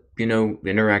wallet,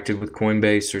 interacted with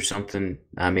Coinbase or something.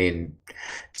 I mean,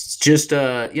 it's just,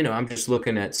 I'm just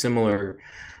looking at similar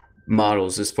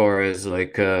models as far as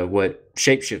like what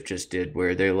Shapeshift just did,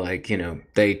 where they're like,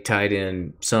 they tied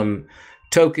in some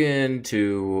token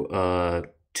to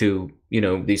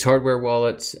these hardware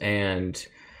wallets, and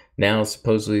now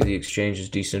supposedly the exchange is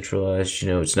decentralized.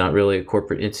 It's not really a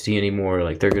corporate entity anymore.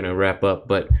 Like, they're going to wrap up.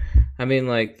 But I mean,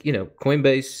 like,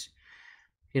 Coinbase,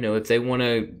 if they want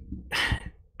to,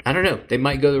 I don't know, they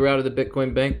might go the route of the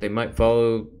Bitcoin Bank. They might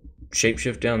follow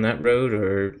Shapeshift down that road,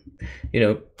 or,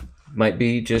 might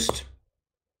be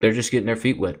they're just getting their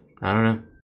feet wet. I don't know.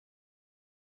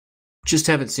 Just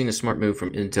haven't seen a smart move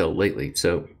from Intel lately.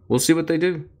 So we'll see what they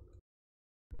do.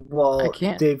 Well,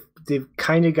 they've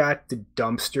kind of got the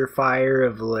dumpster fire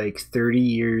of like 30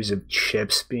 years of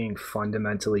chips being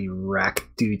fundamentally wrecked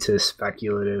due to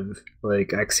speculative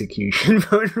like execution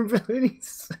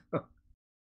vulnerabilities.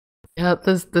 Yeah,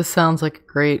 this sounds like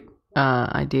a great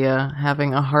idea.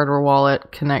 Having a hardware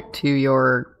wallet connect to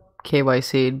your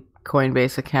KYC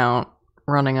Coinbase account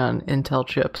running on Intel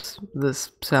chips.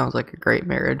 This sounds like a great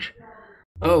marriage.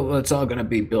 Oh, well, it's all going to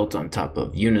be built on top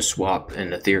of Uniswap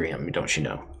and Ethereum, don't you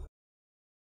know?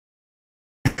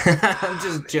 I'm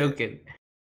just joking.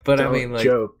 But Don't I mean, like,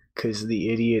 joke, because the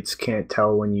idiots can't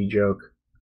tell when you joke.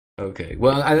 Okay,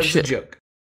 well, that's a joke.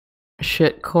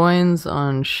 Shit coins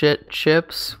on shit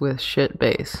chips with shit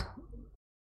base.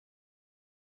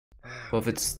 Well, if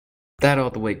it's that all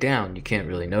the way down, you can't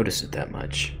really notice it that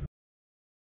much.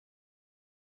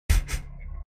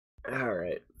 All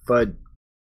right, but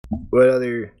what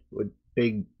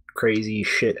big crazy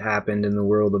shit happened in the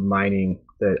world of mining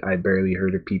that I barely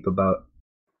heard a peep about?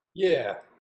 Yeah.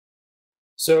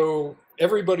 So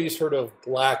everybody's heard of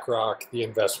BlackRock, the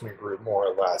investment group, more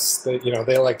or less. They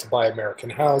like to buy American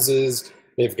houses.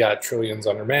 They've got trillions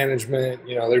under management.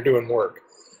 They're doing work.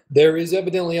 There is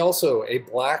evidently also a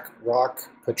BlackRock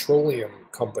petroleum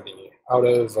company out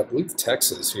of, I believe,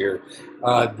 Texas here,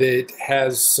 that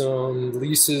has some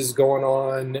leases going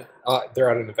on. They're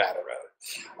out of Nevada,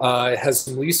 rather. It has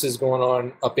some leases going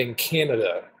on up in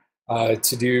Canada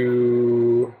to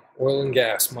do oil and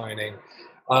gas mining.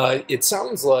 It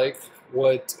sounds like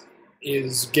what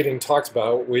is getting talked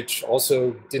about, which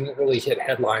also didn't really hit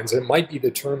headlines, it might be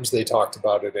the terms they talked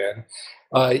about it in,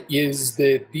 is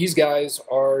that these guys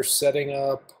are setting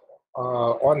up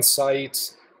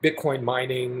on-site Bitcoin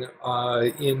mining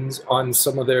on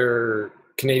some of their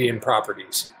Canadian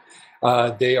properties.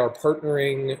 They are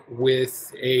partnering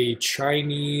with a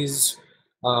Chinese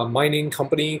mining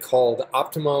company called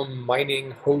Optimum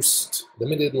Mining Host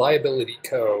Limited Liability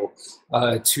Co.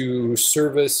 To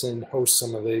service and host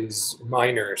some of these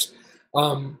miners.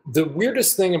 The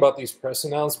weirdest thing about these press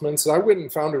announcements, and I went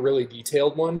and found a really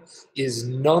detailed one, is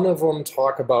none of them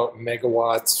talk about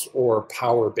megawatts or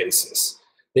power basis.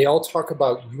 They all talk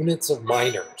about units of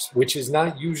miners, which is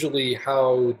not usually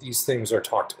how these things are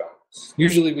talked about.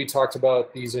 Usually we talked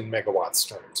about these in megawatts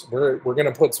terms. We're going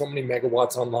to put so many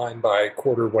megawatts online by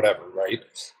quarter whatever, right?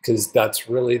 Because that's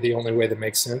really the only way that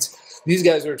makes sense. These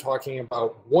guys are talking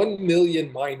about 1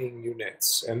 million mining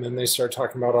units, and then they start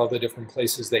talking about all the different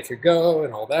places they could go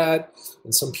and all that.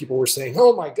 And some people were saying,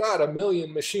 oh my God, 1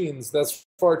 million machines, that's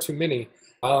far too many.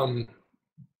 And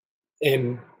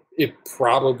it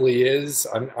probably is.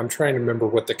 I'm trying to remember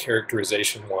what the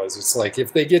characterization was. It's like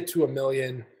if they get to 1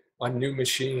 million on new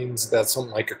machines, that's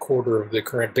something like a quarter of the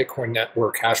current Bitcoin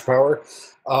network hash power.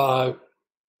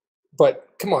 But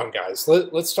come on, guys,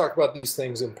 let's talk about these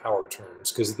things in power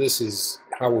terms, because this is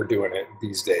how we're doing it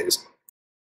these days.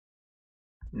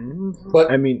 But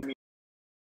I mean,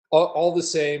 all the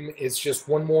same, it's just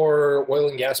one more oil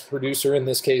and gas producer, in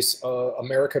this case,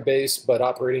 America-based, but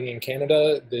operating in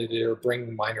Canada, that are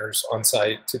bringing miners on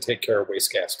site to take care of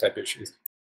waste gas type issues.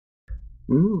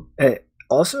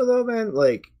 Also, though, man,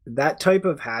 like that type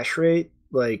of hash rate,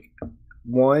 like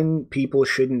one, people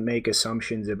shouldn't make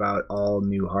assumptions about all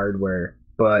new hardware,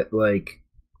 but like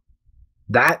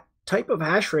that type of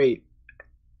hash rate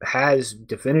has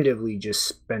definitively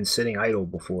just been sitting idle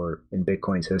before in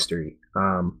Bitcoin's history.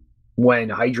 When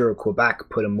Hydro-Quebec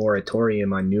put a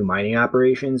moratorium on new mining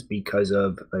operations because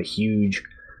of a huge,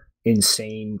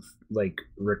 insane like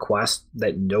request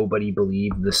that nobody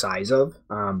believed the size of,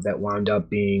 that wound up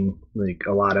being like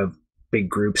a lot of big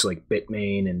groups like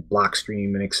Bitmain and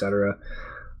Blockstream and etc.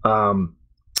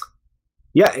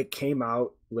 Yeah, it came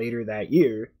out later that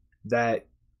year that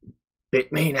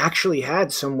Bitmain actually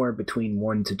had somewhere between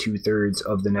 1 to 2/3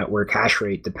 of the network hash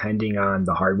rate, depending on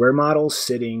the hardware model,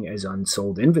 sitting as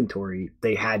unsold inventory.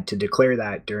 They had to declare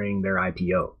that during their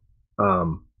IPO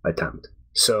attempt.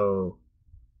 So,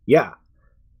 yeah,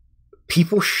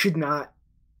 people should not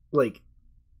like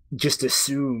just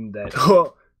assume that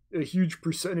a huge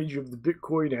percentage of the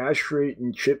Bitcoin hash rate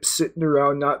and chips sitting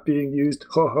around not being used.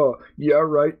 Yeah,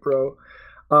 right, bro.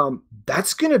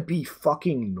 That's gonna be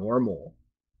fucking normal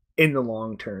in the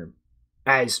long term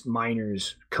as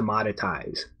miners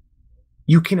commoditize.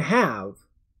 You can have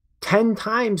 10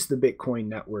 times the Bitcoin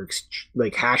network's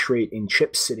like hash rate and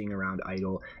chips sitting around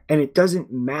idle, and it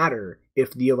doesn't matter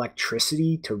if the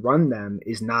electricity to run them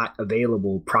is not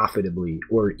available profitably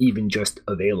or even just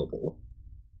available.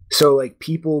 So like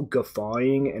people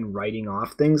guffawing and writing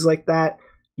off things like that,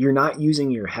 you're not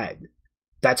using your head.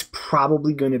 That's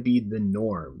probably going to be the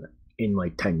norm in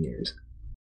like 10 years.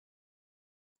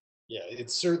 Yeah,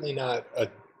 it's certainly not a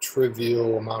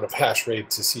trivial amount of hash rate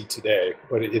to see today,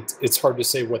 but it's hard to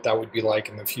say what that would be like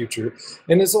in the future.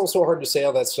 And it's also hard to say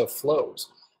how that stuff flows.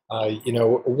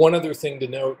 One other thing to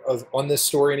note on this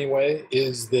story anyway,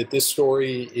 is that this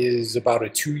story is about a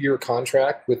 2-year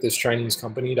contract with this Chinese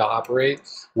company to operate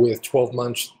with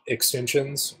 12-month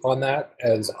extensions on that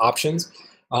as options.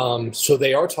 So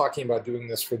they are talking about doing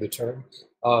this for the term.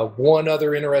 One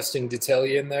other interesting detail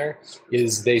in there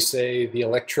is they say the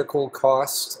electrical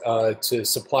cost to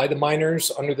supply the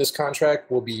miners under this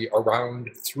contract will be around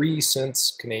 3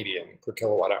 cents Canadian per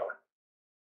kilowatt hour.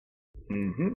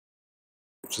 Mm-hmm.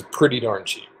 Which is pretty darn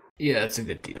cheap. Yeah, that's a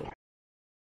good deal.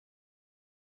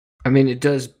 I mean, it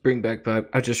does bring back, but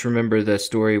I just remember the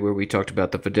story where we talked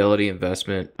about the Fidelity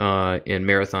investment in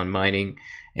Marathon Mining,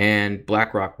 and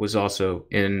BlackRock was also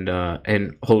in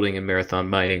holding in Marathon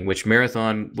Mining, which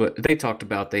Marathon, they talked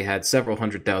about they had several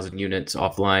 100,000 units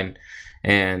offline,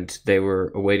 and they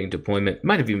were awaiting deployment. It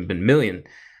might have even been million,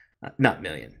 not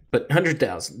million, but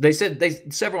 100,000. They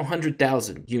said several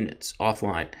 100,000 units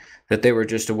offline that they were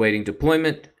just awaiting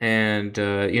deployment, and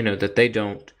that they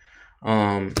don't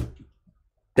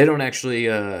actually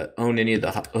own any of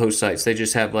the host sites. They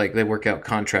just have they work out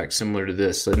contracts similar to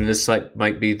this, and this site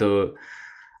might be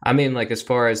as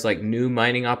far as new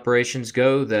mining operations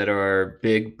go that are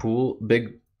big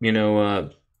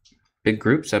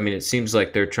groups. I mean, it seems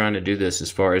like they're trying to do this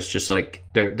as far as just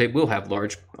they will have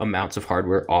large amounts of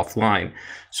hardware offline,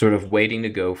 sort of waiting to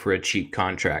go for a cheap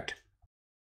contract.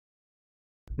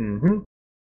 Mm-hmm.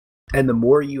 And the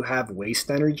more you have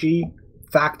waste energy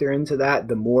factor into that,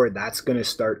 the more that's going to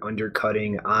start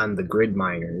undercutting on the grid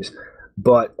miners.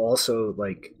 But also,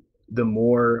 like, the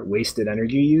more wasted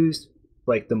energy used,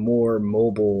 like, the more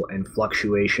mobile and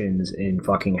fluctuations in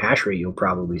fucking hash rate you'll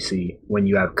probably see when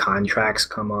you have contracts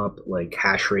come up, like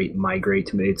hash rate migrate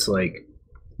to it's like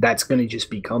that's going to just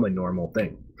become a normal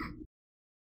thing.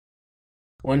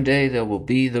 One day there will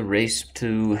be the race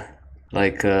to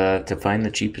to find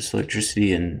the cheapest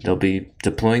electricity, and they'll be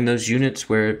deploying those units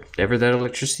wherever that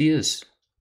electricity is.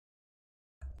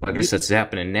 Well, I guess that's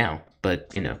happening now,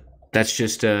 but that's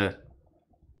just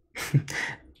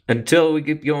until we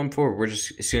keep going forward,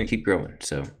 it's gonna keep growing.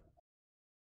 So,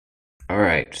 all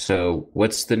right. So,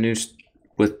 what's the news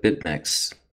with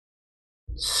BitMEX?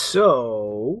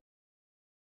 So,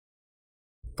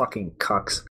 fucking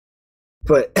cucks.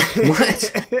 But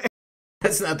What?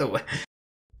 That's not the way.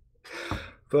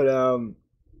 But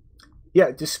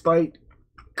yeah, despite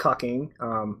cucking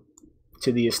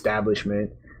to the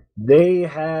establishment, they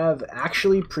have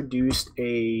actually produced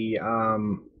a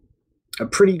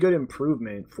pretty good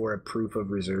improvement for a proof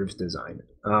of reserves design.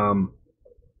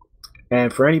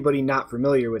 And for anybody not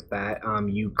familiar with that,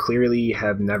 you clearly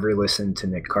have never listened to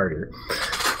Nick Carter.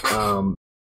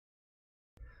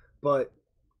 But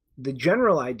the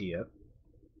general idea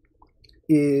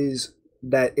is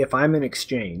that if I'm an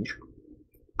exchange,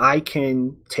 I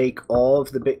can take all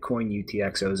of the Bitcoin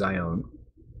UTXOs I own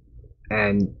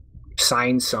and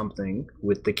sign something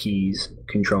with the keys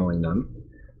controlling them.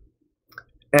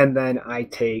 And then I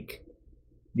take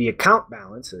the account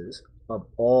balances of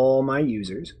all my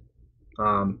users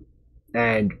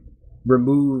and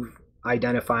remove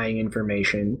identifying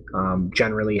information,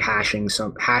 generally hashing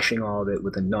all of it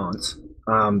with a nonce,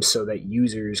 so that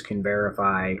users can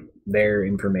verify their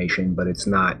information, but it's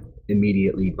not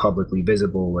immediately publicly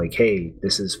visible, like, hey,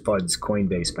 this is FUD's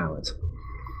Coinbase balance.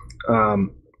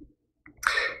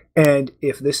 And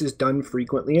if this is done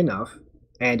frequently enough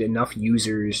and enough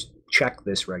users check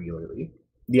this regularly,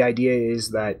 the idea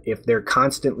is that if they're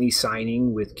constantly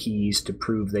signing with keys to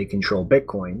prove they control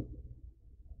Bitcoin,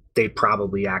 they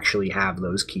probably actually have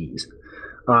those keys.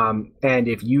 And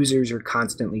if users are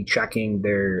constantly checking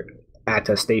their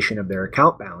attestation of their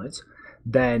account balance,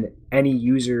 then any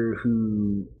user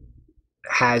who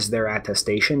has their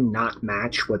attestation not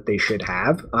match what they should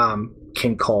have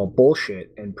can call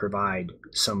bullshit and provide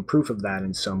some proof of that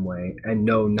in some way and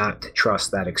know not to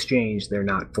trust that exchange. They're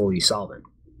not fully solvent.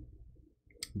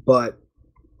 But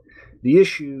the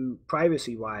issue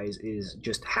privacy-wise is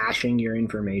just hashing your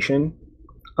information.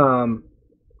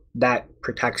 That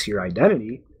protects your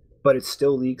identity, but it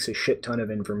still leaks a shit ton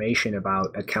of information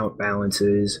about account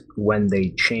balances, when they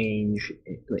change,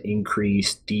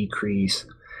 increase, decrease.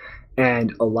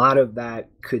 And a lot of that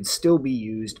could still be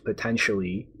used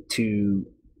potentially to,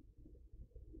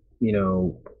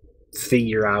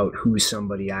 figure out who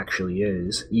somebody actually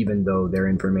is, even though their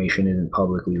information isn't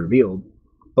publicly revealed.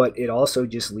 But it also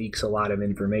just leaks a lot of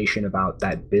information about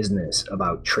that business,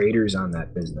 about traders on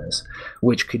that business,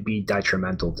 which could be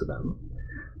detrimental to them.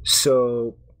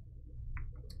 So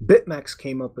BitMEX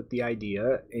came up with the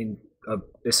idea of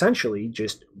essentially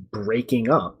just breaking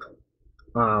up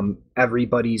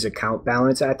everybody's account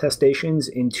balance attestations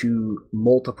into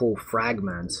multiple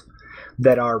fragments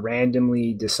that are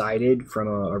randomly decided from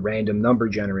a random number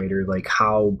generator, like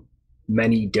how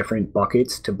many different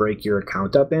buckets to break your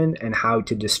account up in and how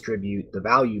to distribute the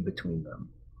value between them,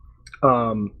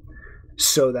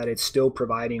 so that it's still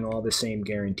providing all the same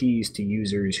guarantees to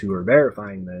users who are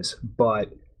verifying this,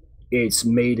 but it's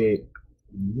made it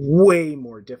way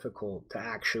more difficult to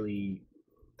actually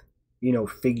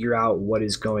figure out what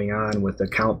is going on with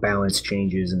account balance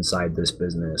changes inside this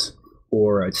business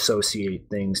or associate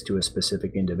things to a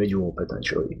specific individual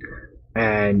potentially.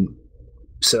 And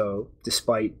so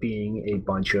despite being a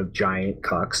bunch of giant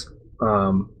cucks,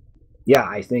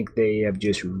 I think they have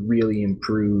just really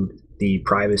improved the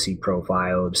privacy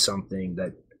profile of something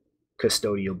that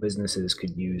custodial businesses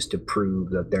could use to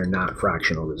prove that they're not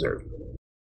fractional reserve.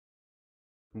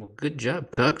 Well, good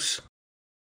job, cucks.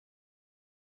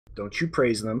 Don't you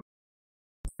praise them.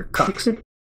 They're cucks.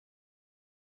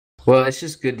 Well, it's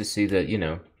just good to see that,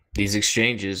 these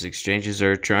exchanges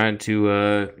are trying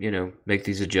to, make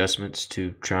these adjustments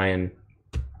to try and,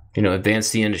 advance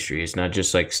the industry. It's not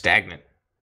just like stagnant.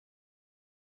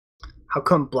 How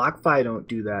come BlockFi don't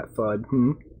do that, FUD?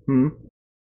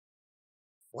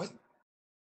 What?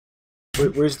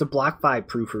 Where's the BlockFi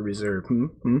proof of reserve?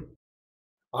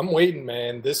 I'm waiting,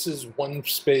 man. This is one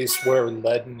space where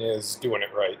Ledin is doing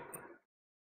it right.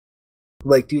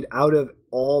 Like, dude, out of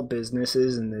all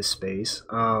businesses in this space,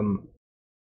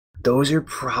 those are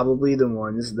probably the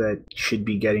ones that should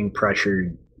be getting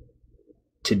pressured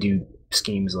to do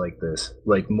schemes like this,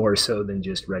 like more so than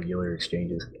just regular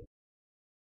exchanges.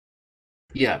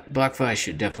 Yeah, BlockFi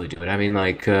should definitely do it. I mean,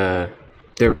 like,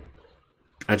 they're.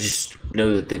 I just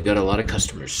know that they've got a lot of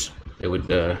customers. It would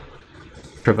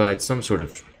provide some sort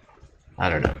of, I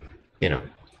don't know,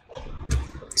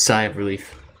 sigh of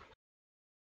relief.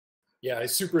 Yeah, I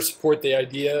super support the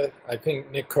idea. I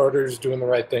think Nick Carter's doing the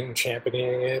right thing,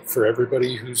 championing it for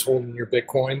everybody who's holding your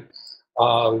Bitcoin.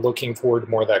 Looking forward to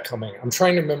more of that coming. I'm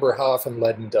trying to remember how often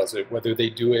Ledden does it, whether they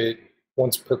do it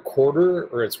once per quarter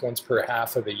or it's once per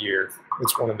half of the year.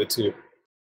 It's one of the two.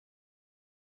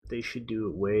 They should do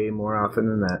it way more often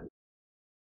than that.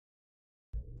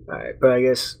 Alright, but I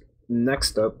guess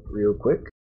next up, real quick.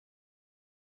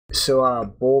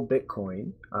 So, Bull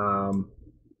Bitcoin,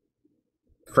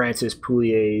 Francis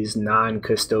Poulier's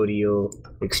non-custodial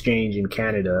exchange in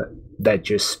Canada that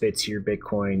just spits your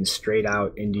Bitcoin straight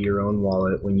out into your own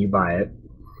wallet when you buy it.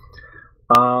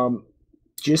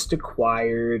 Just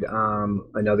acquired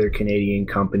another Canadian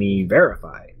company,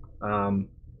 Verify,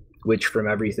 which from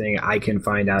everything I can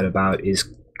find out about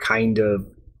is kind of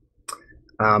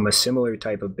a similar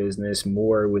type of business,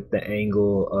 more with the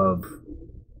angle of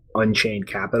Unchained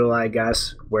Capital, I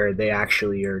guess, where they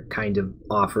actually are kind of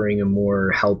offering a more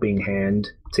helping hand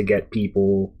to get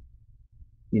people,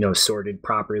 sorted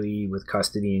properly with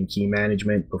custody and key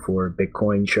management before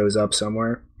Bitcoin shows up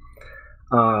somewhere.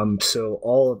 So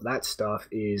all of that stuff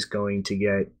is going to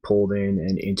get pulled in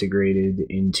and integrated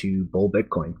into Bull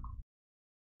Bitcoin.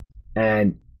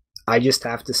 And I just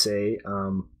have to say,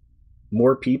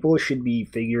 more people should be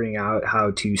figuring out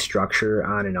how to structure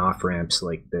on and off ramps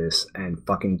like this and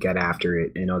fucking get after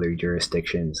it in other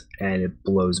jurisdictions. And it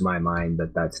blows my mind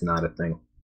that that's not a thing.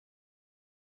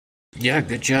 Yeah,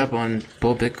 good job on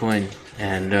Bull Bitcoin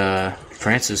and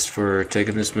Francis for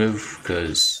taking this move,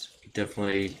 because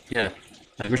definitely, like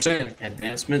we're saying,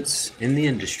 advancements in the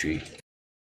industry.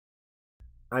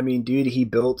 I mean, dude, he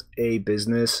built a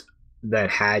business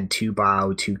that had to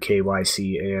bow to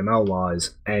KYC AML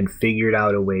laws and figured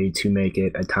out a way to make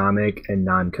it atomic and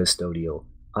non-custodial.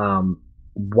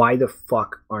 Why the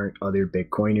fuck aren't other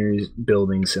Bitcoiners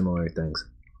building similar things?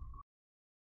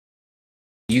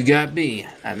 You got me.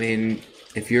 I mean,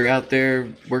 if you're out there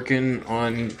working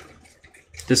on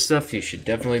this stuff, you should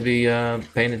definitely be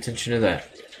paying attention to that.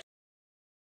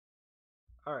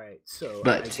 All right, so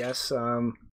But- I guess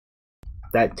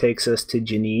that takes us to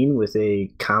Janine with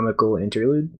a comical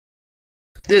interlude.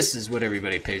 This is what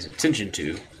everybody pays attention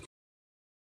to.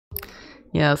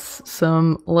 Yes,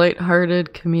 some lighthearted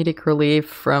comedic relief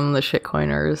from the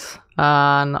shitcoiners.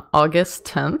 On August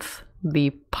 10th,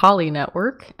 the Poly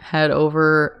Network had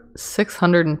over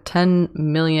 $610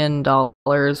 million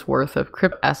worth of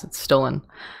crypto assets stolen.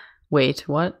 Wait,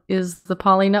 what is the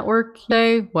Poly Network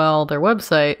today? Well, their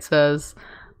website says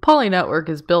Poly Network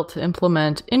is built to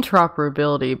implement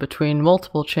interoperability between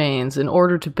multiple chains in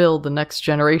order to build the next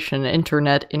generation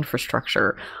internet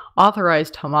infrastructure.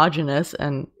 Authorized homogeneous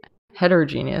and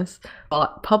heterogeneous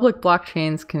public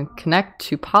blockchains can connect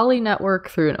to Poly Network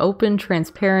through an open,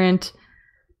 transparent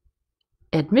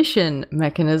admission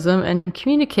mechanism and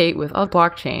communicate with other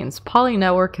blockchains. Poly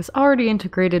Network has already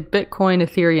integrated Bitcoin,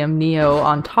 Ethereum, Neo,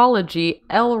 Ontology,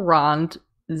 Elrond,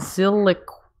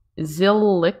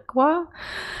 Zilliqua,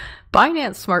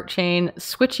 Binance Smart Chain,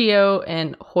 Switcheo,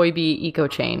 and Huobi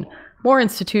EcoChain. More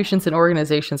institutions and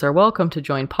organizations are welcome to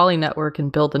join Poly Network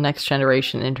and build the next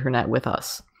generation internet with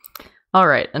us. All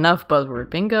right, enough buzzword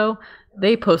bingo.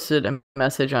 They posted a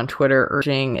message on Twitter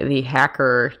urging the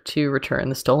hacker to return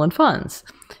the stolen funds.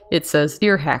 It says,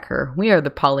 "Dear hacker, we are the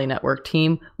Poly Network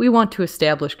team. We want to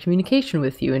establish communication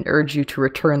with you and urge you to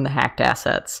return the hacked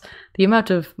assets. The amount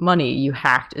of money you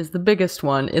hacked is the biggest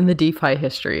one in the DeFi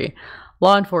history.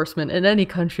 Law enforcement in any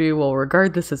country will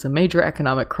regard this as a major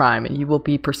economic crime and you will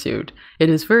be pursued.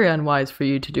 It is very unwise for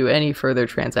you to do any further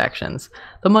transactions.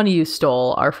 The money you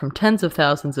stole are from tens of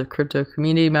thousands of crypto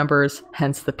community members,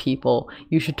 hence the people.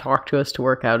 You should talk to us to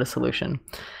work out a solution."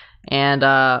 And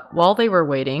while they were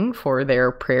waiting for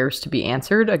their prayers to be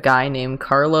answered, a guy named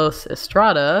Carlos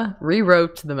Estrada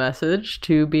rewrote the message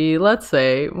to be, let's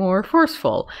say, more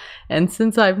forceful. And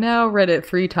since I've now read it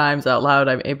 3 times out loud,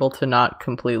 I'm able to not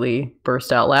completely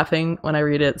burst out laughing when I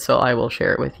read it, so I will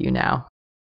share it with you now.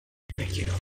 Thank you.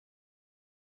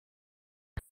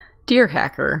 Dear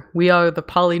hacker, we are the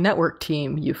Poly Network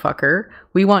team, you fucker.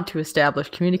 We want to establish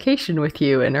communication with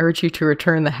you and urge you to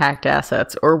return the hacked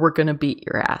assets, or we're gonna beat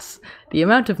your ass. The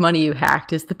amount of money you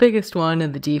hacked is the biggest one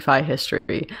in the DeFi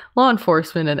history. Law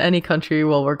enforcement in any country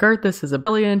will regard this as a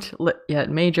brilliant, yet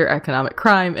major economic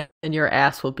crime, and your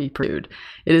ass will be pursued.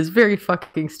 It is very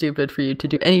fucking stupid for you to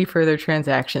do any further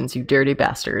transactions, you dirty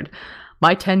bastard.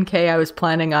 My 10K I was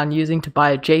planning on using to buy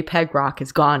a JPEG rock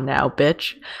is gone now,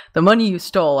 bitch. The money you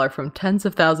stole are from tens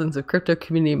of thousands of crypto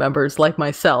community members like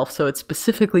myself, so it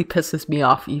specifically pisses me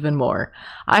off even more.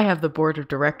 I have the board of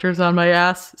directors on my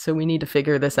ass, so we need to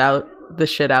figure this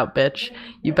shit out, bitch.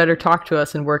 You better talk to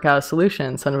us and work out a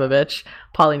solution, son of a bitch.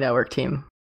 Poly Network team.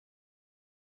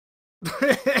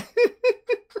 A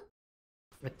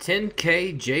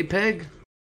 10K JPEG?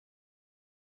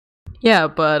 Yeah,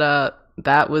 but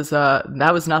that was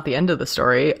not the end of the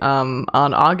story. On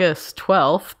August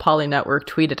 12th, Poly Network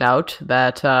tweeted out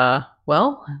that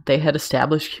they had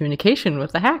established communication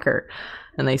with the hacker.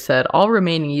 And they said all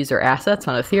remaining user assets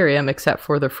on Ethereum, except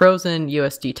for the frozen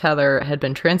USD Tether, had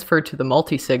been transferred to the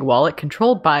multisig wallet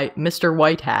controlled by Mr.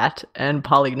 White Hat and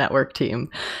Poly Network team.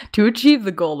 To achieve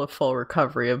the goal of full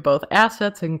recovery of both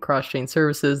assets and cross-chain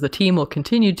services, the team will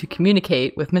continue to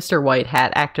communicate with Mr. White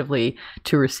Hat actively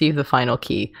to receive the final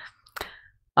key.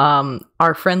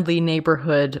 Our friendly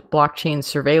neighborhood blockchain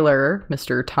surveiller,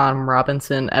 Mr. Tom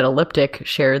Robinson at Elliptic,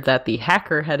 shared that the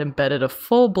hacker had embedded a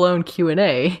full-blown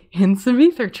Q&A in some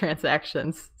Ether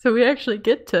transactions. So we actually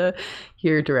get to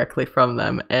hear directly from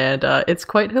them, and it's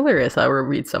quite hilarious. I will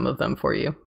read some of them for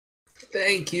you.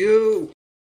 Thank you.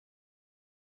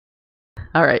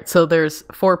 All right, so there's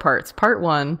 4 parts. Part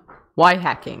 1, why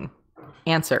hacking?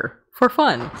 Answer, for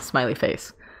fun, smiley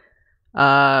face.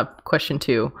 Question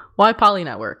 2, why Poly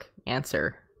Network?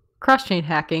 Answer, cross-chain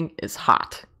hacking is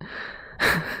hot.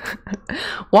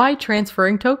 Why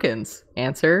transferring tokens?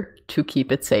 Answer, to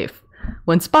keep it safe.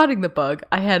 When spotting the bug,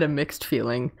 I had a mixed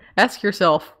feeling. Ask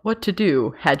yourself what to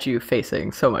do had you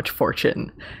facing so much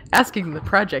fortune. Asking the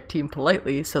project team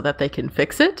politely so that they can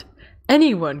fix it?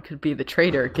 Anyone could be the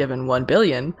traitor given 1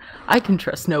 billion. I can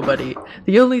trust nobody.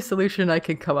 The only solution I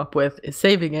can come up with is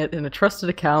saving it in a trusted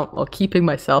account while keeping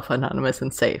myself anonymous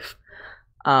and safe.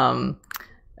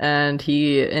 And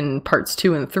he, in parts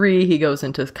 2 and 3, he goes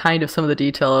into kind of some of the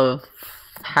detail of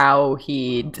how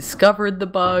he discovered the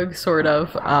bug, sort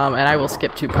of. And I will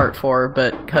skip to part 4,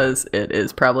 but because it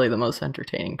is probably the most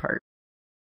entertaining part.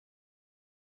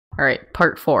 All right,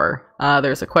 part 4.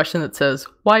 There's a question that says,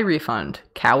 why refund?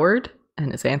 Coward?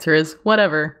 And his answer is,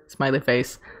 whatever, smiley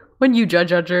face. When you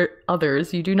judge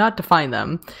others, you do not define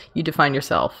them, you define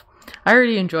yourself. I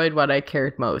already enjoyed what I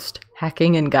cared most,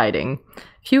 hacking and guiding.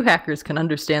 Few hackers can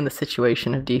understand the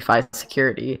situation of DeFi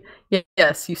security.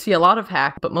 Yes, you see a lot of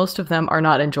hack, but most of them are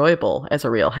not enjoyable as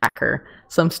a real hacker.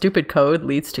 Some stupid code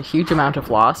leads to huge amount of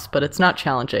loss, but it's not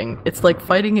challenging. It's like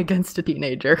fighting against a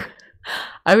teenager.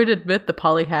 I would admit the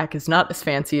poly hack is not as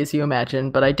fancy as you imagine,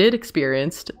 but I did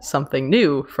experience something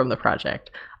new from the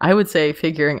project. I would say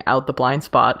figuring out the blind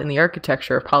spot in the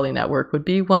architecture of Poly Network would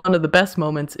be one of the best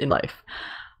moments in life.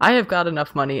 I have got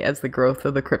enough money as the growth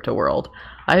of the crypto world.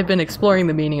 I have been exploring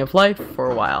the meaning of life for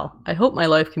a while. I hope my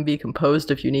life can be composed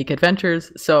of unique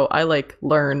adventures, so I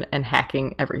learn and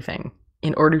hacking everything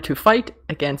in order to fight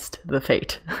against the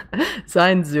fate.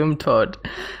 Sein zum Tod,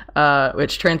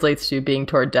 which translates to being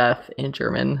toward death in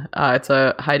German. It's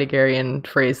a Heideggerian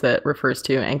phrase that refers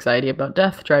to anxiety about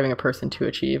death, driving a person to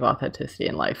achieve authenticity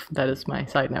in life. That is my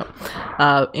side note.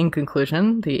 In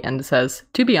conclusion, the end says,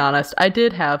 to be honest, I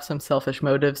did have some selfish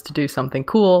motives to do something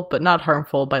cool, but not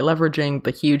harmful by leveraging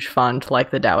the huge fund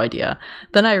like the DAO idea.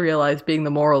 Then I realized being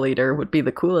the moral leader would be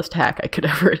the coolest hack I could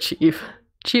ever achieve.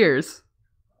 Cheers.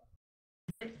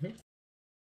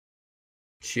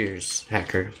 Cheers,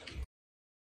 hacker.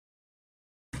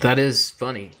 That is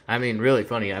funny. I mean, really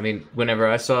funny. I mean, whenever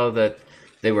I saw that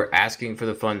they were asking for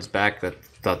the funds back, I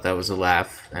thought that was a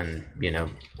laugh and,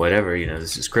 whatever,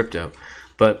 this is crypto.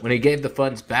 But when he gave the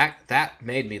funds back, that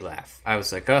made me laugh. I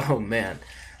was like, oh man,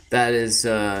 that is,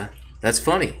 that's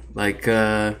funny. Like,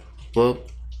 we'll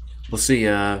see.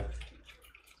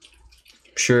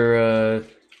 Sure,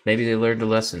 maybe they learned a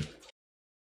lesson.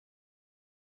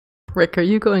 Rick, are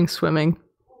you going swimming?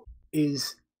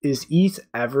 Is ETH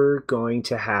ever going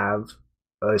to have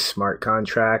a smart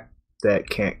contract that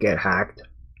can't get hacked?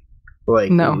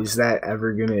 No. Is that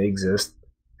ever going to exist?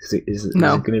 Is it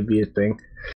No. going to be a thing?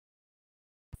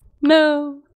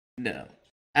 No. No.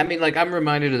 I mean, I'm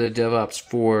reminded of the DevOps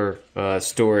 4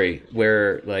 story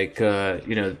where,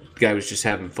 the guy was just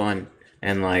having fun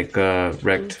and, wrecked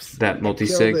Oops, that killed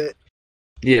multi-sig. it.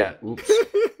 Yeah, oops.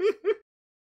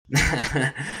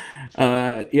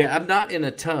 Yeah, I'm not in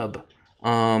a tub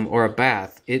or a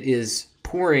bath. It is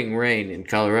pouring rain in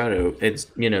Colorado. It's,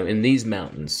 in these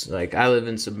mountains. Like, I live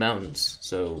in some mountains,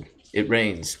 so it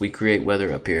rains. We create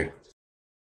weather up here.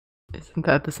 Isn't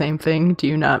that the same thing? Do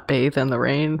you not bathe in the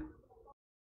rain?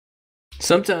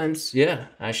 Sometimes, yeah.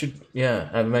 I should, yeah.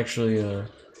 I'm actually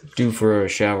due for a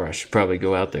shower. I should probably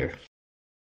go out there.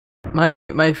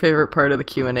 My favorite part of the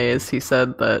Q&A is he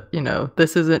said that,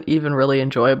 this isn't even really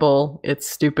enjoyable. It's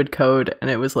stupid code, and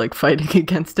it was like fighting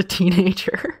against a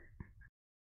teenager.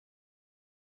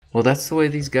 Well, that's the way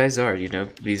these guys are,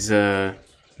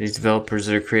 These developers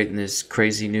that are creating this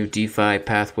crazy new DeFi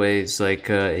pathways, like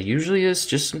it usually is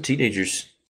just some teenagers.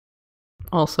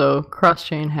 Also,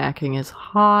 cross-chain hacking is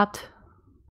hot.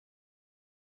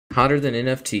 Hotter than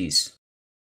NFTs.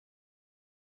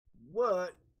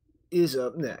 What is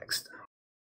up next?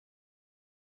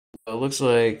 It looks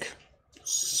like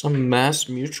some Mass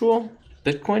Mutual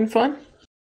Bitcoin fund.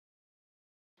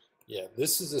 Yeah,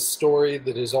 this is a story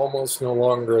that is almost no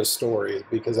longer a story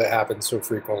because it happens so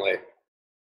frequently.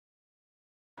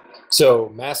 So,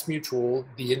 Mass Mutual,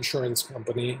 the insurance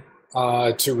company,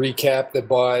 to recap, they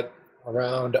bought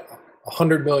around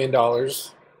 $100 million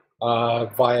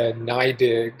via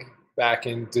NYDIG back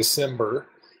in December,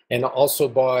 and also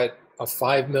bought a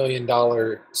 $5 million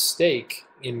stake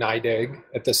in NYDIG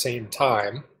at the same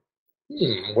time.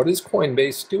 What is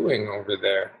Coinbase doing over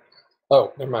there?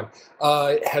 Oh, never mind.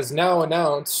 Has now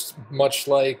announced, much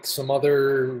like some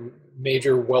other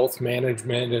major wealth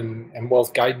management and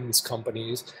wealth guidance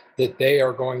companies, that they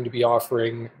are going to be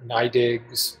offering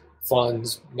NYDIG's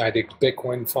funds, NYDIG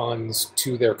Bitcoin funds,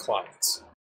 to their clients.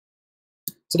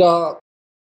 Ta-da!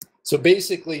 So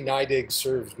basically, NYDIG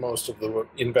serves most of the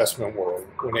investment world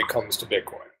when it comes to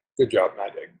Bitcoin. Good job,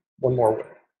 NYDIG. One more win.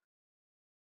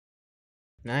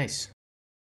 Nice.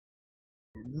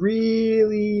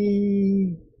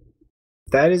 Really?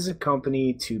 That is a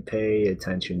company to pay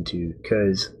attention to,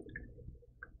 because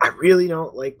I really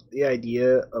don't like the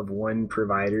idea of one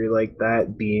provider like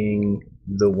that being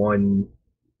the one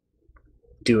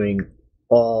doing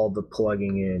all the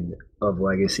plugging in of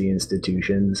legacy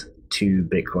institutions to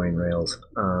Bitcoin rails.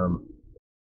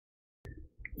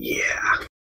 Yeah.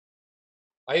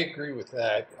 I agree with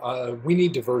that. We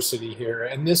need diversity here.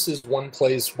 And this is one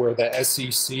place where the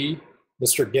SEC,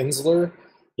 Mr. Gensler,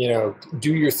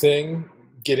 do your thing,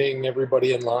 getting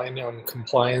everybody in line on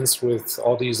compliance with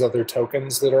all these other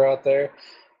tokens that are out there.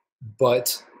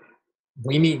 But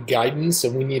we need guidance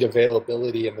and we need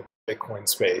availability in the Bitcoin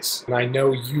space. And I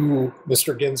know you,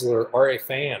 Mr. Gensler, are a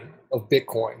fan of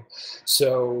Bitcoin.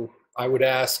 So I would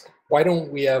ask, why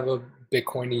don't we have a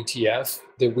Bitcoin ETF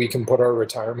that we can put our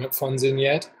retirement funds in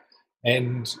yet?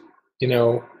 And,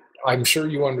 I'm sure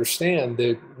you understand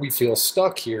that we feel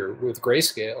stuck here with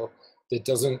Grayscale that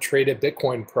doesn't trade at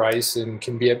Bitcoin price and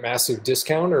can be at massive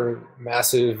discount or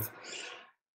massive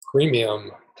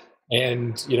premium.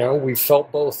 And, we've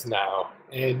felt both now.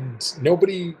 And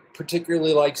nobody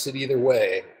particularly likes it either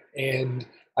way. And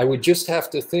I would just have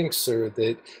to think, sir,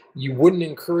 that you wouldn't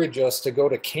encourage us to go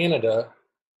to Canada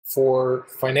for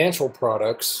financial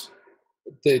products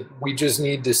that we just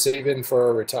need to save in for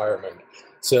our retirement.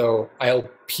 So I'll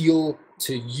appeal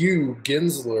to you,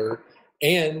 Gensler,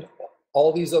 and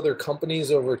all these other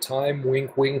companies over time,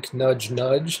 wink, wink, nudge,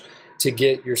 nudge, to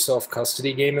get your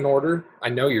self-custody game in order. I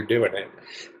know you're doing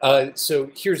it. So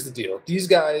here's the deal. These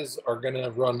guys are going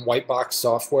to run white box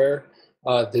software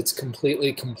that's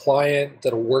completely compliant,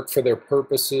 that'll work for their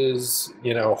purposes,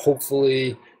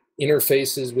 hopefully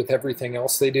interfaces with everything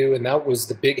else they do. And that was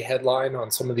the big headline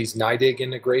on some of these NYDIG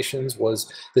integrations,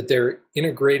 was that they're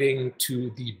integrating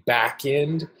to the back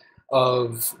end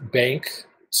of bank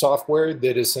software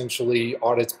that essentially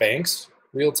audits banks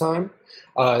real time.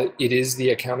 It is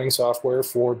the accounting software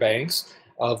for banks,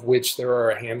 of which there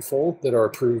are a handful that are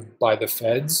approved by the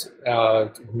feds,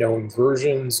 known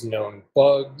versions, known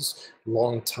bugs,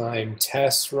 long time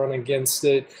tests run against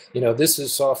it. This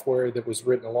is software that was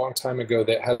written a long time ago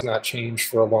that has not changed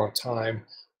for a long time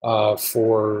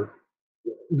for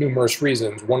numerous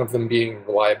reasons, one of them being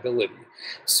reliability.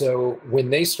 So when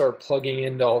they start plugging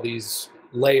into all these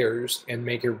layers and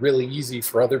make it really easy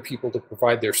for other people to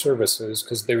provide their services,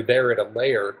 because they're there at a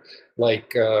layer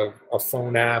like a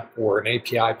phone app or an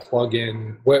API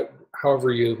plugin,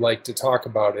 however you like to talk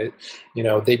about it,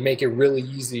 they make it really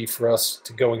easy for us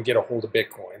to go and get a hold of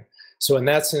Bitcoin. So in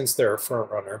that sense, they're a front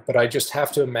runner. But I just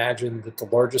have to imagine that the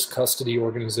largest custody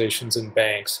organizations and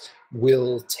banks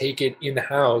will take it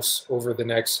in-house over the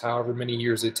next however many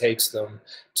years it takes them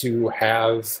to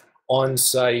have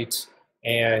on-site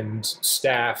and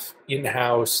staff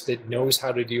in-house that knows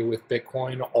how to deal with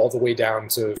Bitcoin all the way down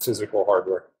to physical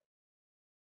hardware.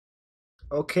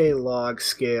 Okay, log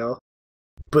scale.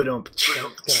 But It's gonna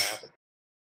happen.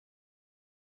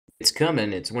 It's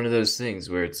coming. It's one of those things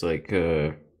where it's like,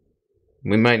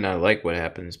 we might not like what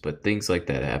happens, but things like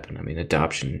that happen. I mean,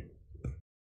 adoption,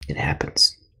 it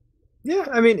happens. Yeah,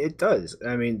 I mean, it does.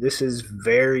 I mean, this is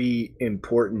very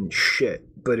important shit,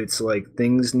 but it's like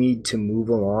things need to move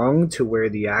along to where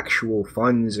the actual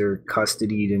funds are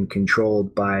custodied and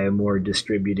controlled by a more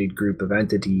distributed group of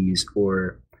entities,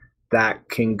 or that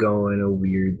can go in a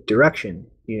weird direction.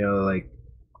 You know, like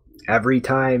every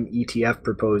time ETF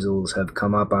proposals have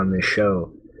come up on this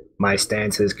show, my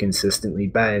stance has consistently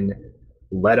been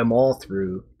let them all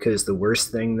through, because the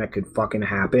worst thing that could fucking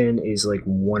happen is like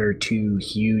one or two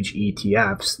huge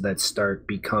ETFs that start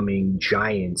becoming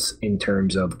giants in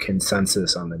terms of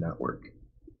consensus on the network.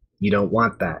 You don't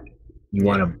want that. You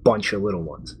want a bunch of little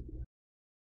ones.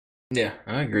 Yeah,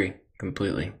 I agree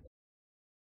completely.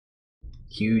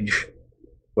 Huge.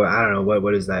 Well, I don't know,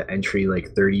 what is that entry, like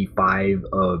 35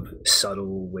 of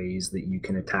subtle ways that you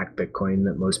can attack Bitcoin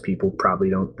that most people probably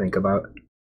don't think about?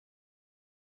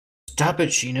 Stop it,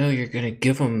 Shino. You're going to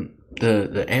give them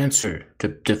the answer to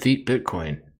defeat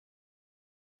Bitcoin.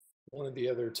 One of the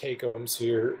other take-homes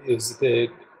here is that,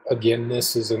 again,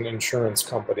 this is an insurance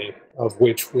company, of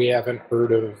which we haven't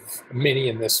heard of many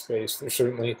in this space. There's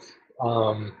certainly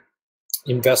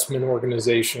investment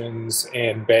organizations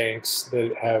and banks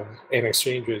that have, and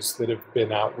exchanges that have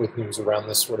been out with news around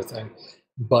this sort of thing.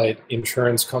 But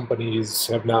insurance companies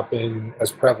have not been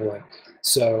as prevalent.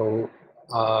 So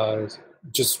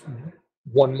just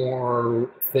one more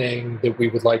thing that we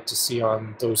would like to see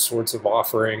on those sorts of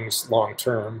offerings long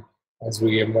term as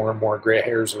we get more and more gray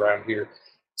hairs around here.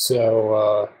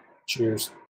 So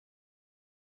cheers.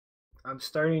 I'm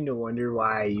starting to wonder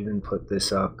why I even put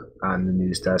this up on the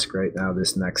news desk right now,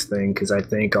 this next thing, because I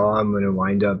think all I'm going to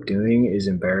wind up doing is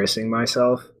embarrassing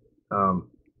myself.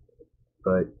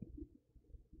 But,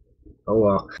 oh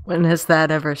well. When has that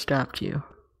ever stopped you?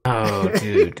 Oh,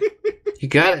 dude. You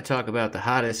gotta talk about the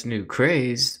hottest new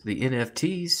craze, the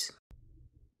NFTs.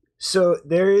 So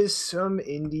there is some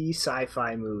indie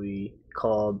sci-fi movie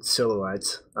called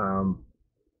Silhouettes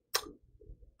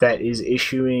that is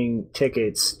issuing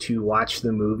tickets to watch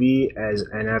the movie as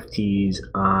NFTs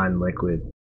on Liquid.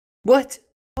 What?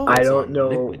 Oh, I it's don't on know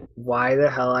Liquid. why the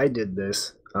hell I did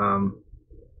this,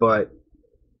 but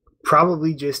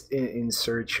probably just in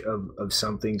search of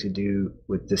something to do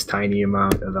with this tiny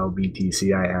amount of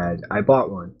LBTC I had. I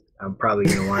bought one. I'm probably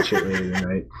going to watch it later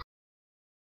tonight.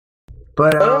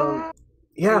 But,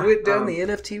 yeah. You went down the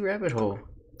NFT rabbit hole.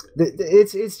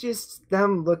 It's just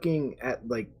them looking at,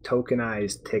 like,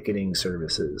 tokenized ticketing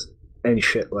services and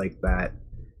shit like that.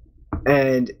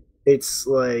 And it's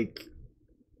like,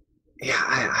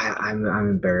 yeah, I'm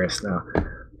embarrassed now.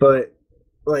 But,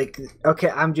 like, okay,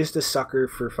 I'm just a sucker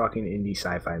for fucking indie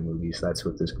sci-fi movies. That's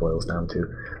what this boils down to.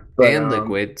 But, and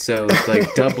Liquid, so it's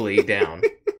like doubly down.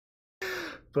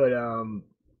 But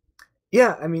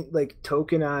yeah, I mean, like,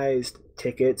 tokenized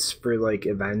tickets for like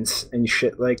events and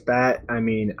shit like that. I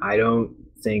mean, I don't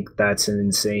think that's an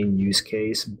insane use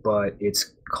case, but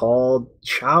it's called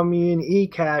Xiaomi and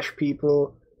eCash,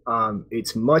 people.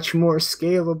 It's much more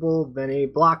scalable than a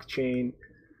blockchain.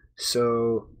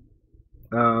 So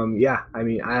yeah, I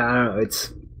mean, I don't know.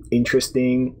 It's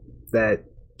interesting that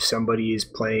somebody is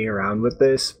playing around with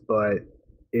this, but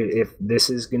if this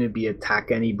is going to be a tech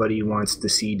anybody wants to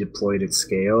see deployed at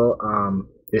scale,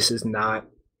 this is not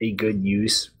a good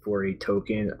use for a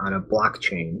token on a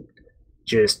blockchain.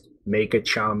 Just make a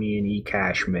Xiaomi and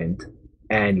eCash mint,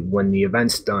 and when the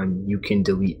event's done, you can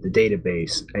delete the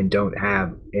database and don't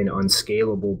have an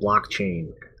unscalable blockchain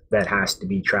that has to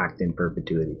be tracked in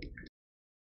perpetuity.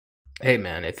 Hey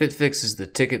man, if it fixes the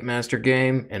Ticketmaster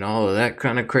game and all of that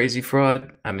kind of crazy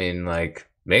fraud, I mean, like,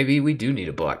 maybe we do need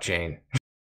a blockchain.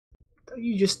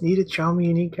 You just need a Xiaomi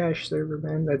and eCash server,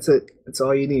 man. That's it. That's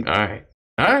all you need. All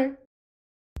right.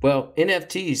 Well,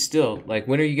 NFTs still, like,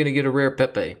 when are you going to get a rare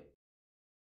Pepe?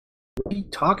 What are you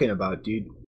talking about, dude?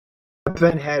 I've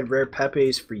been had rare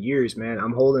Pepes for years, man.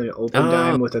 I'm holding an open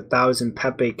dime with 1,000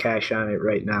 Pepe cash on it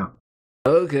right now.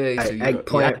 Okay. So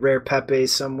eggplant rare Pepe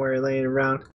somewhere laying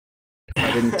around.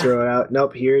 I didn't throw it out.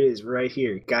 Nope, here it is right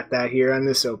here. Got that here on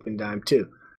this open dime, too.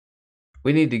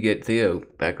 We need to get Theo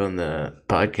back on the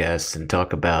podcast and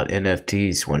talk about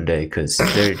NFTs one day, because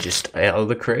they're just all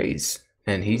the craze.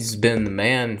 And he's been the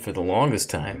man for the longest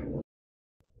time.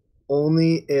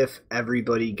 Only if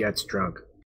everybody gets drunk.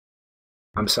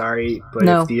 I'm sorry, but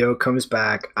No. if Theo comes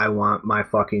back, I want my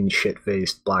fucking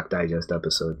shit-faced Block Digest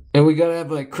episode. And we gotta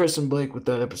have like Chris and Blake with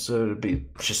that episode. It'd be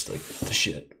just like the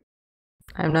shit.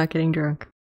 I'm not getting drunk.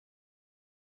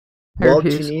 I Well,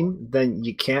 refuse. Janine, then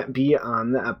you can't be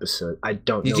on the episode. I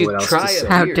don't You know could what else try to it. say.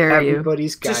 How dare you?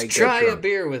 Everybody's got to Just get try a drunk.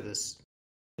 beer with us.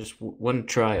 Just one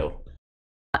trial.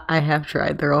 I have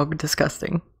tried. They're all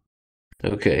disgusting.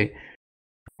 Okay.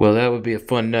 Well, that would be a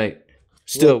fun night.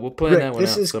 Still, we'll plan Rick, that one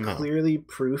this out is somehow. clearly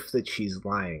proof that she's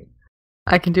lying.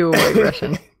 I can do a white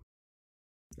Russian.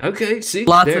 Okay, see?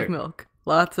 Lots there. of milk.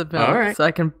 Lots of milk. All right. So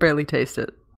I can barely taste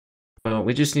it. Well,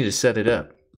 we just need to set it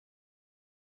up.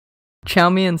 Chow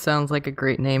Mein sounds like a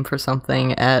great name for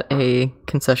something at a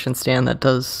concession stand that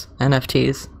does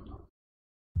NFTs.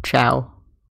 Chow.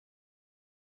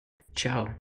 Ciao.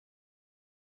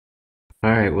 All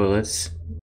right, well, let's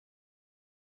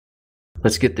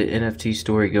get the NFT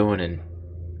story going and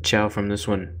ciao from this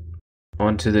one.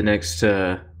 On to the next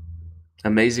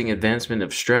amazing advancement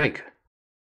of Strike.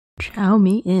 Chow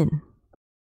me in.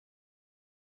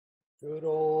 Good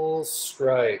old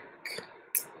Strike.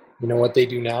 You know what they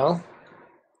do now?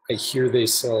 I hear they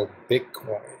sell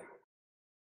Bitcoin.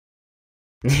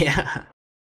 Yeah.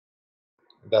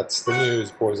 That's the news,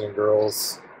 boys and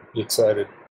girls. Be excited.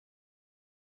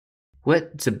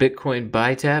 What? It's a Bitcoin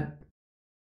buy tab?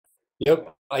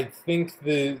 Yep, I think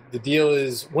the deal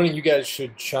is one of you guys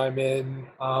should chime in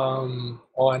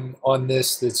on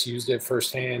this that's used it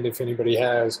firsthand if anybody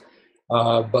has.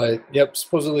 But yep,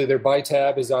 supposedly their buy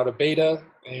tab is out of beta,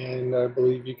 and I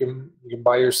believe you can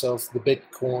buy yourself the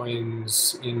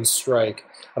Bitcoins in Strike.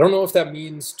 I don't know if that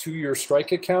means to your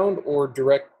Strike account or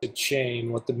direct to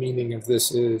chain. What the meaning of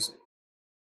this is.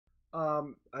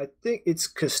 I think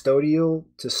it's custodial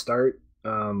to start,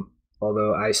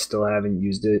 although I still haven't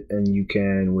used it, and you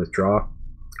can withdraw.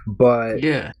 But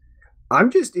Yeah. I'm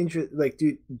just interested. Like,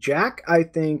 dude, Jack, I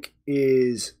think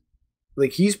is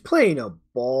like he's playing a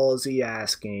ballsy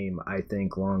ass game. I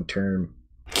think long term,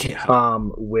 Yeah.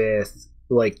 with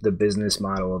like the business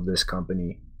model of this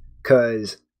company,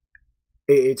 because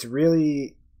it's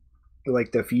really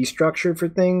like the fee structure for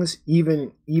things,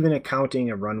 even accounting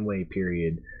a runway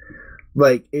period.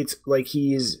 Like it's like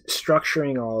he's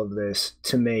structuring all of this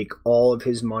to make all of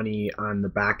his money on the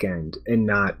back end and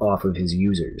not off of his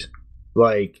users.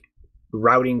 Like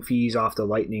routing fees off the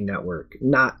Lightning Network,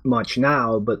 not much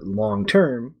now, but long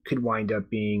term could wind up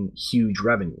being huge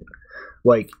revenue.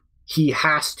 Like he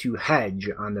has to hedge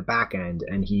on the back end,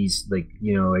 and he's like,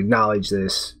 acknowledged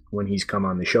this when he's come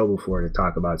on the show before to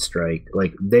talk about Strike.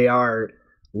 Like they are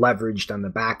leveraged on the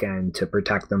back end to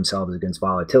protect themselves against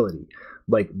volatility.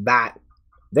 Like that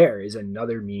there is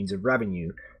another means of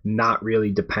revenue, not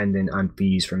really dependent on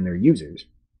fees from their users.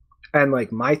 And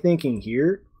like my thinking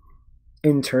here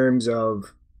in terms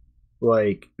of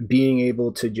like being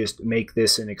able to just make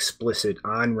this an explicit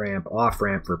on-ramp,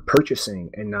 off-ramp for purchasing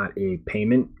and not a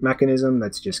payment mechanism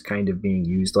that's just kind of being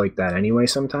used like that anyway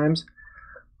sometimes.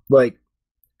 Like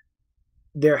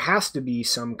there has to be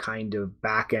some kind of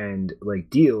back end like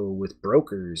deal with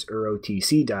brokers or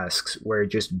OTC desks where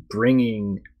just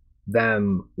bringing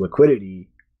them liquidity,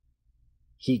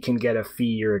 he can get a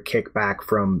fee or a kickback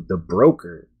from the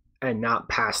broker and not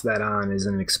pass that on as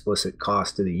an explicit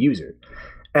cost to the user.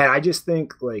 And I just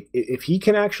think like if he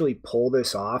can actually pull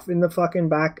this off in the fucking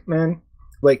back, man,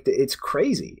 like it's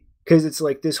crazy, because it's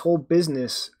like this whole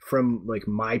business from like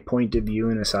my point of view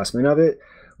and assessment of it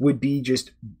would be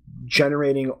just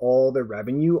generating all the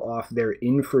revenue off their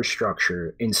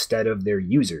infrastructure instead of their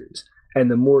users.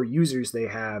 And the more users they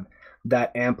have,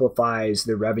 that amplifies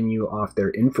the revenue off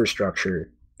their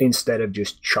infrastructure instead of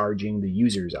just charging the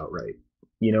users outright.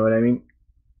 You know what I mean?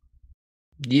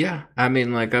 Yeah. I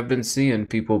mean, like I've been seeing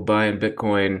people buying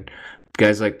Bitcoin,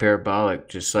 guys like Parabolic,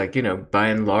 just like,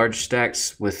 buying large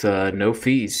stacks with no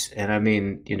fees. And I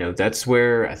mean, that's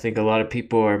where I think a lot of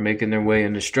people are making their way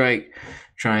into Strike,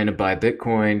 trying to buy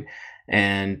Bitcoin.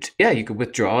 And yeah, you could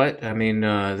withdraw it. I mean,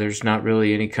 there's not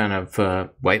really any kind of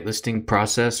whitelisting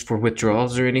process for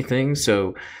withdrawals or anything.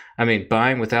 So, I mean,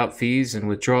 buying without fees and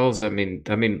withdrawals. I mean,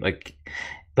 like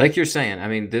you're saying. I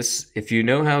mean, this if you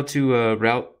know how to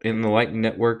route in the Lightning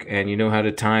Network and you know how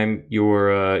to time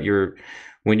your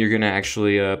when you're going to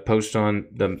actually post on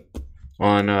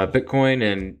Bitcoin,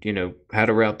 and how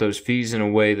to route those fees in a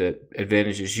way that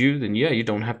advantages you, then yeah, you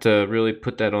don't have to really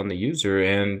put that on the user,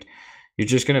 and you're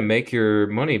just going to make your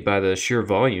money by the sheer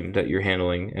volume that you're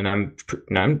handling. And I'm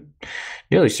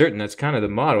nearly certain that's kind of the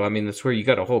model. I mean, that's where you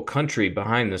got a whole country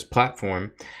behind this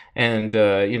platform, and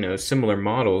similar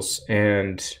models.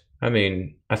 And I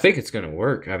mean, I think it's going to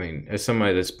work. I mean, as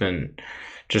somebody that's been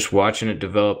just watching it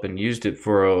develop and used it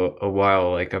for a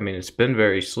while. Like, I mean, it's been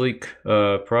very sleek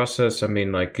process. I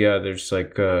mean, like, yeah, there's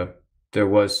like there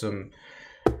was some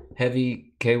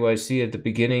heavy KYC at the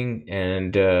beginning,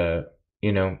 and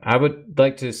I would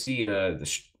like to see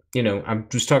I'm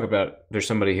just talking about there's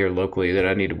somebody here locally that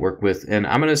I need to work with, and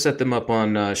I'm gonna set them up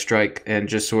on Strike and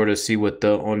just sort of see what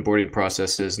the onboarding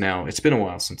process is now. It's been a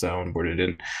while since I onboarded,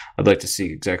 and I'd like to see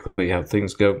exactly how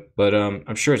things go, but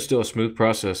I'm sure it's still a smooth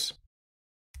process.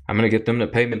 I'm gonna get them to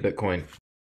pay me in Bitcoin.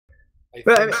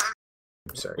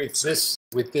 Sorry.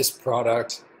 With this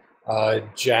product,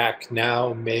 Jack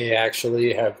now may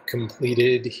actually have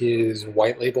completed his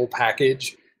white label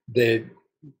package that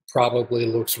probably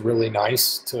looks really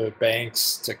nice to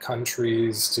banks, to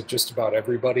countries, to just about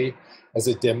everybody as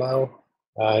a demo.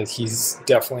 He's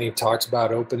definitely talked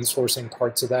about open sourcing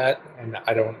parts of that, and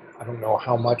I don't know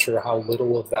how much or how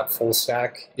little of that full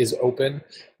stack is open.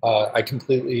 I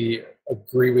completely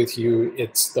agree with you.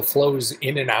 It's the flows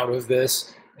in and out of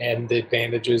this and the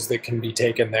advantages that can be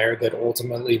taken there that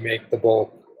ultimately make the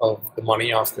bulk of the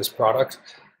money off this product.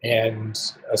 And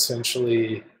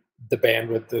essentially the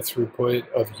bandwidth, the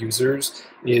throughput of users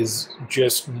is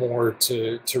just more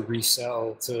to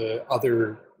resell to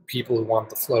other people who want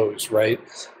the flows, right?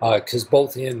 Because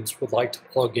both ends would like to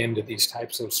plug into these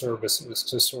types of services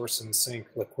to source and sync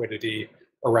liquidity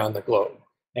around the globe.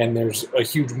 And there's a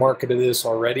huge market of this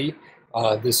already.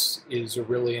 This is a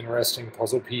really interesting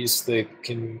puzzle piece that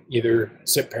can either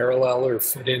sit parallel or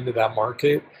fit into that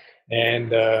market.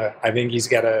 And I think he's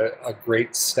got a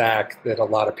great stack that a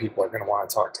lot of people are going to want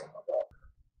to talk to him about.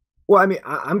 Well, I mean,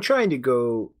 I'm trying to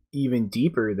go even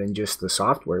deeper than just the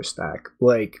software stack.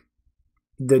 Like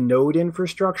the node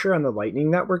infrastructure on the Lightning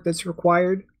Network that's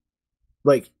required,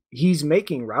 like he's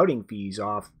making routing fees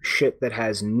off shit that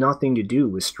has nothing to do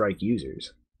with Strike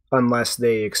users, unless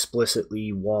they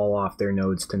explicitly wall off their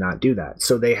nodes to not do that.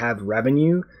 So they have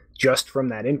revenue just from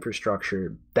that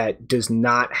infrastructure that does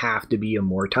not have to be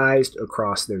amortized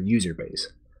across their user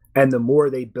base. And the more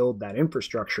they build that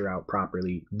infrastructure out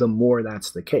properly, the more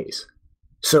that's the case.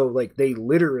 So like they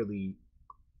literally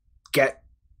get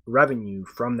revenue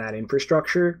from that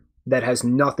infrastructure that has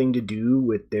nothing to do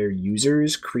with their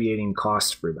users creating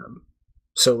costs for them.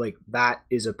 So like that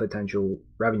is a potential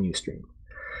revenue stream.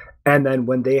 And then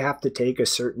when they have to take a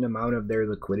certain amount of their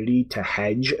liquidity to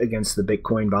hedge against the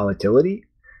Bitcoin volatility,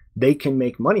 they can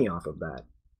make money off of that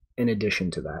in addition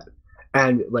to that.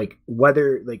 And like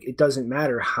whether like it doesn't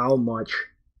matter how much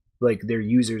like their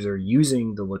users are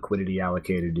using the liquidity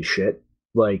allocated to shit,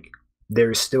 like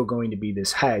there's still going to be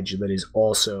this hedge that is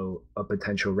also a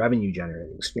potential revenue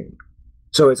generating stream.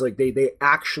 So it's like they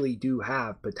actually do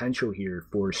have potential here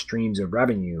for streams of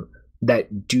revenue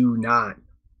that do not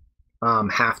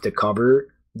have to cover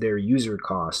their user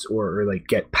costs or like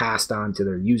get passed on to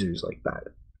their users like that.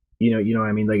 You know what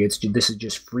I mean? Like this is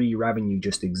just free revenue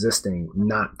just existing,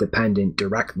 not dependent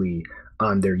directly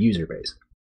on their user base.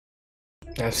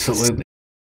 Absolutely.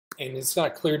 And it's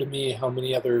not clear to me how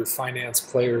many other finance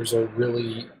players are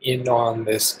really in on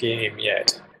this game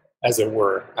yet, as it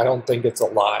were. I don't think it's a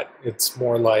lot. It's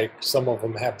more like some of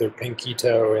them have their pinky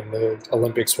toe in the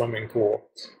Olympic swimming pool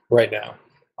right now.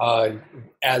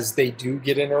 As they do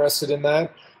get interested in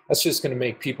that, that's just going to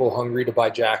make people hungry to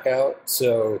buy Jack out.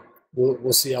 So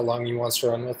we'll see how long he wants to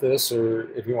run with this,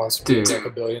 or if he wants to be like a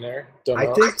billionaire. Don't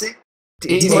know. I think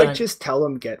he might just tell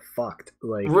him get fucked,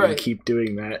 like and keep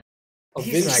doing that.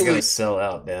 He's not gonna sell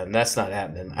out, man. That's not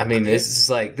happening. I mean,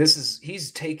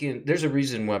 he's taken. There's a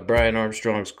reason why Brian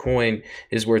Armstrong's coin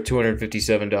is worth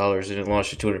 $257 and it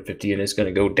launched at $250, and it's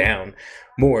gonna go down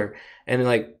more. And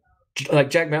like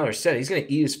Jack Mallard said, he's going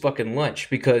to eat his fucking lunch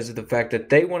because of the fact that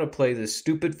they want to play this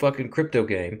stupid fucking crypto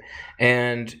game,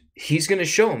 and he's going to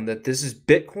show them that this is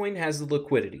Bitcoin has the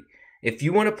liquidity. If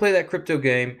you want to play that crypto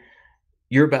game,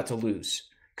 you're about to lose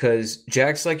because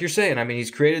Jack's, like you're saying, I mean, he's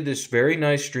created this very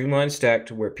nice streamlined stack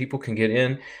to where people can get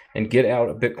in and get out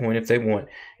of Bitcoin if they want.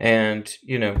 And,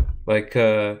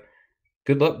 good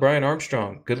luck, Brian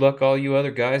Armstrong. Good luck, all you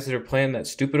other guys that are playing that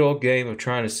stupid old game of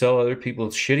trying to sell other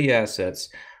people's shitty assets.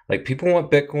 Like, people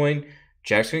want Bitcoin.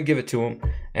 Jack's going to give it to them.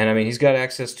 And, I mean, he's got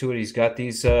access to it. He's got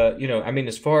these,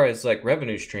 as far as, like,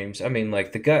 revenue streams, I mean,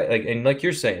 like, the guy, like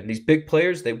you're saying, these big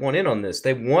players, they want in on this.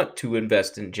 They want to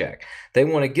invest in Jack. They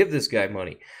want to give this guy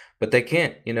money. But they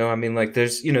can't,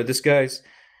 there's, this guy's,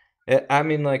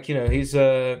 he's,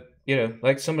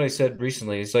 like somebody said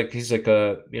recently, he's like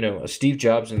a Steve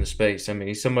Jobs in the space. I mean,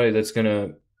 he's somebody that's going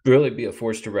to really be a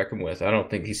force to reckon with. I don't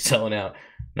think he's selling out.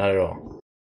 Not at all.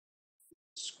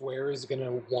 Square is going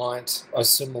to want a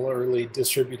similarly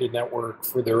distributed network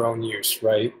for their own use,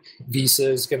 right?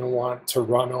 Visa is going to want to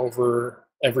run over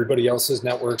everybody else's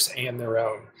networks and their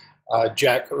own.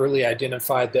 Jack early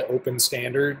identified that open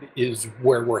standard is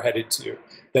where we're headed to.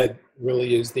 That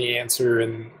really is the answer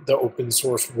in the open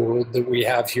source world that we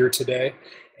have here today.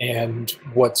 And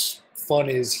what's fun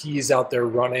is he's out there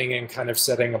running and kind of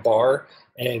setting a bar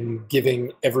and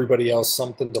giving everybody else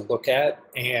something to look at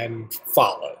and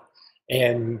follow.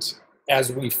 And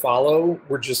as we follow,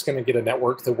 we're just going to get a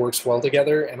network that works well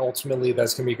together. And ultimately,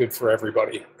 that's going to be good for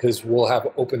everybody because we'll have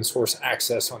open source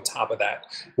access on top of that,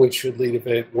 which should lead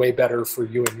to it way better for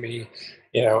you and me.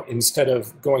 You know, instead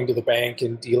of going to the bank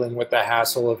and dealing with the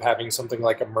hassle of having something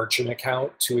like a merchant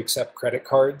account to accept credit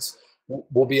cards,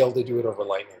 we'll be able to do it over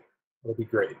Lightning. It'll be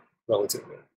great,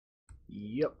 relatively.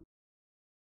 Yep.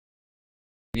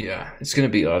 Yeah, it's going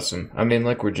to be awesome. I mean,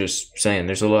 like we're just saying,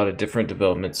 there's a lot of different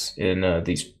developments in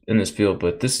this field,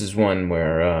 but this is one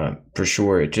where for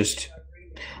sure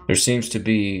there seems to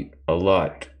be a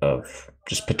lot of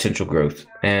just potential growth.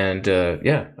 And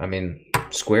yeah, I mean,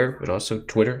 Square, but also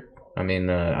Twitter. I mean,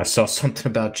 I saw something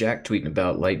about Jack tweeting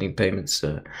about Lightning payments.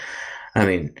 I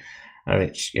mean,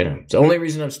 you know, the only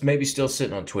reason I'm maybe still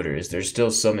sitting on Twitter is there's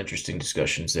still some interesting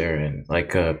discussions there and like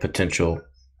potential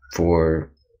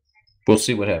for. We'll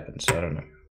see what happens. I don't know.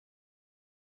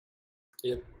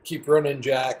 Yep. Keep running,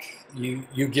 Jack.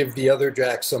 You give the other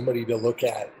Jack somebody to look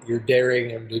at. You're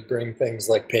daring him to bring things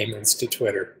like payments to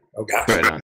Twitter. Oh gosh.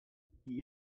 Right on.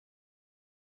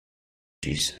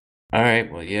 Jeez. All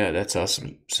right. Well, yeah, that's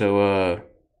awesome. So,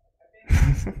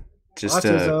 just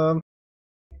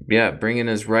yeah, bringing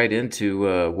us right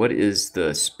into what is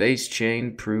the space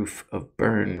chain proof of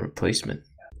burn replacement?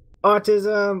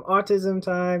 Autism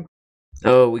time.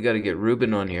 Oh, we got to get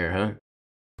Ruben on here,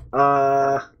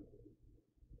 huh?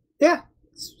 Yeah,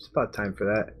 it's about time for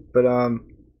that. But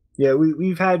yeah,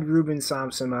 we've had Ruben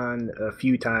Sampson on a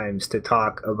few times to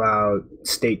talk about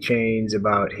state chains,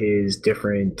 about his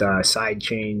different side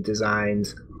chain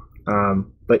designs.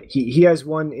 But he has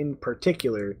one in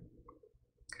particular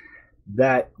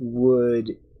that would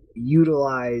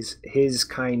utilize his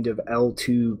kind of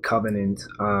L2 covenant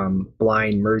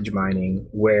blind merge mining,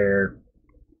 where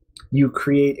you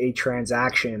create a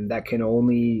transaction that can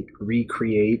only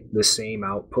recreate the same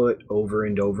output over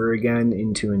and over again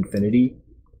into infinity,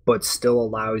 but still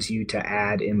allows you to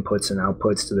add inputs and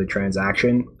outputs to the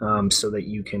transaction so that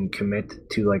you can commit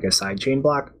to like a sidechain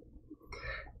block.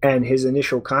 And his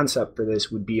initial concept for this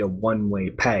would be a one-way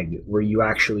peg where you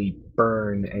actually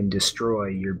burn and destroy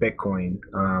your Bitcoin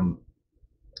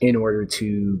in order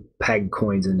to peg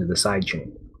coins into the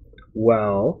sidechain.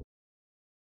 Well,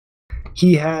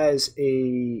 he has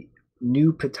a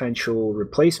new potential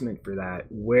replacement for that,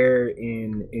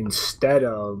 wherein instead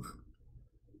of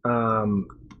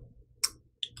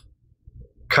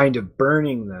kind of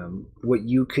burning them, what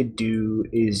you could do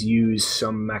is use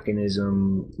some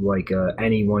mechanism like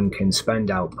anyone can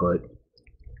spend output,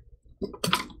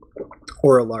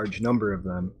 or a large number of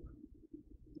them,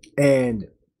 and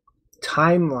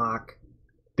time lock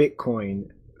Bitcoin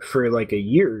for like a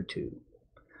year or two,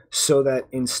 so that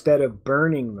instead of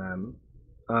burning them,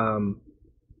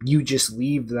 you just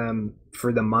leave them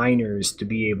for the miners to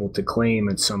be able to claim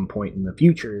at some point in the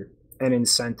future and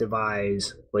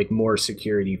incentivize like more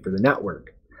security for the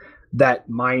network that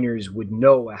miners would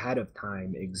know ahead of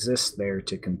time exists there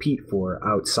to compete for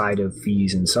outside of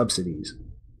fees and subsidies,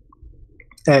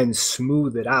 and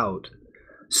smooth it out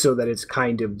so that it's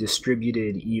kind of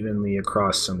distributed evenly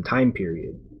across some time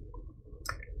period.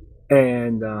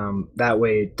 And that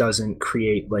way it doesn't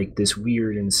create like this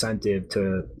weird incentive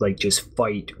to like just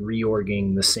fight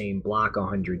reorging the same block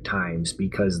 100 times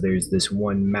because there's this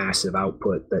one massive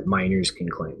output that miners can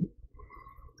claim.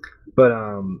 But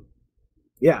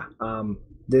yeah,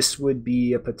 this would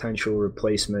be a potential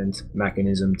replacement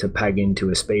mechanism to peg into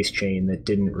a space chain that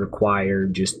didn't require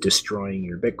just destroying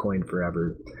your Bitcoin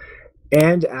forever,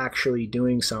 and actually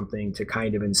doing something to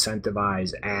kind of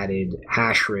incentivize added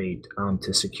hash rate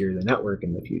to secure the network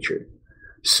in the future.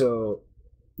 So,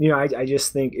 you know, I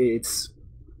just think it's,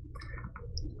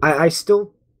 I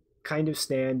still kind of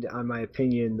stand on my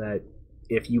opinion that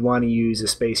if you want to use a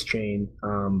space chain,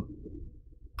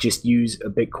 just use a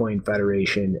Bitcoin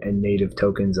Federation and native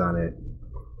tokens on it,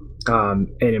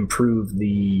 and improve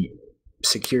the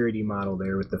security model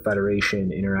there with the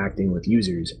Federation interacting with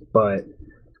users. But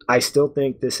I still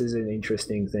think this is an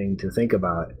interesting thing to think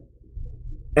about.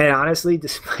 And honestly,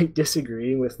 despite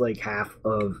disagreeing with like half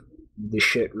of the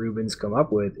shit Ruben's come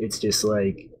up with, it's just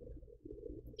like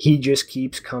he just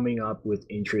keeps coming up with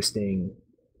interesting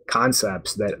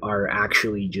concepts that are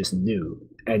actually just new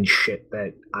and shit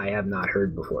that I have not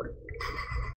heard before.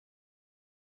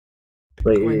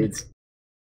 Like, it's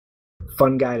a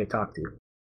fun guy to talk to.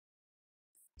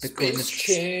 Bitcoin Space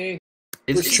chain.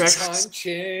 it Versus attracts. time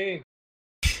chain.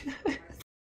 I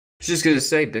was just gonna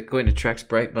say, Bitcoin attracts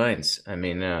bright minds. I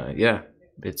mean, yeah,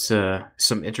 it's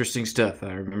some interesting stuff.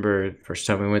 I remember the first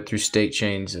time we went through state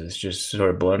chains, I was just sort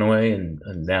of blown away, and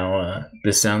now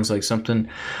this sounds like something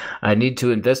I need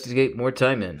to investigate more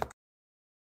time in.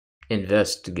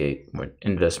 Invest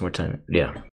more time.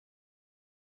 Yeah,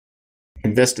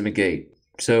 investigate.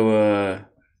 So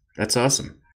that's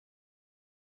awesome.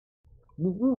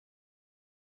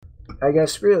 I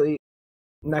guess really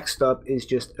next up is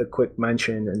just a quick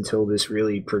mention until this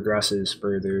really progresses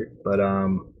further. But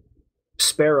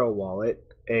Sparrow Wallet,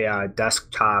 a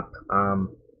desktop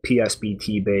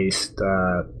PSBT based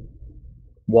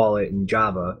wallet in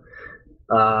Java,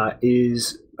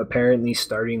 is apparently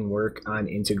starting work on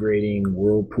integrating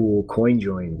Whirlpool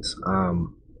CoinJoins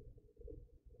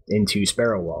into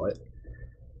Sparrow Wallet.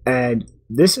 And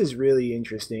this is really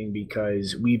interesting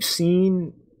because we've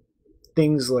seen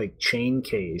things like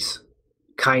Chaincase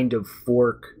kind of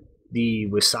fork the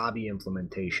Wasabi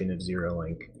implementation of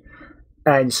ZeroLink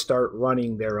and start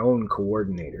running their own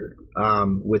coordinator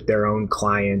with their own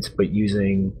client, but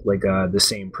using like the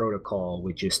same protocol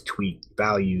with just tweaked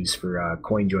values for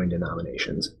CoinJoin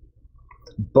denominations.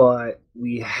 But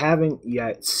we haven't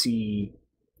yet seen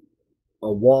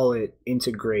a wallet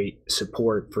integrate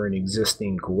support for an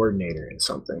existing coordinator in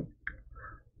something.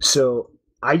 So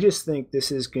I just think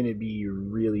this is going to be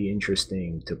really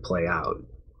interesting to play out.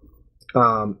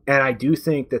 And I do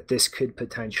think that this could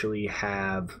potentially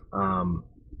have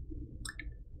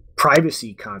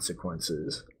privacy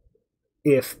consequences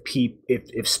if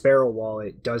Sparrow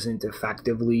Wallet doesn't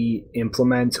effectively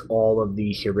implement all of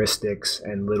the heuristics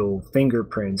and little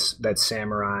fingerprints that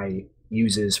Samurai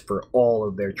uses for all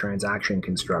of their transaction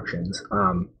constructions.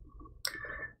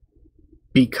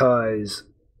 Because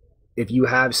if you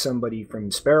have somebody from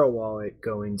Sparrow Wallet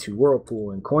go into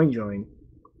Whirlpool and CoinJoin,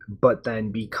 but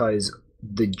then because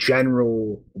the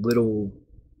general little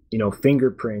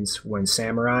fingerprints when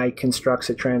Samurai constructs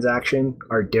a transaction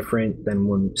are different than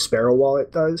when Sparrow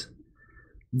Wallet does,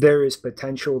 there is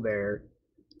potential there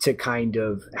to kind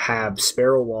of have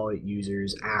Sparrow Wallet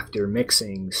users after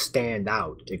mixing stand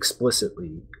out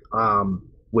explicitly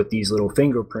with these little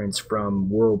fingerprints from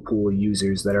Whirlpool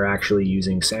users that are actually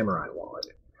using Samurai Wallet,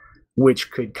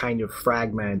 which could kind of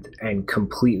fragment and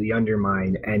completely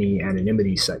undermine any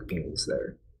anonymity set gains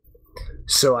there.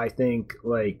 So I think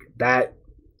like that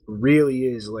really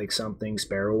is like something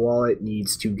Sparrow Wallet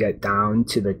needs to get down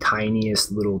to the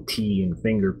tiniest little T in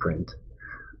fingerprint.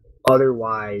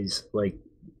 Otherwise, like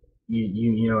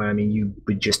you know what I mean, you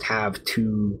would just have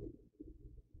two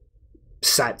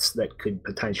sets that could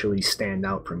potentially stand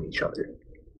out from each other.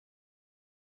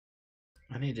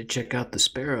 I need to check out the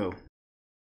Sparrow.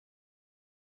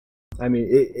 I mean,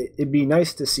 it'd be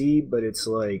nice to see, but it's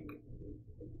like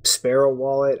Sparrow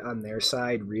Wallet on their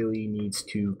side really needs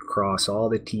to cross all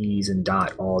the T's and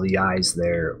dot all the I's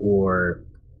there, or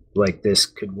like this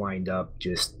could wind up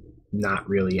just not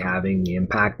really having the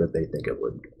impact that they think it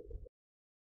would.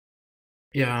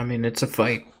 Yeah, I mean, it's a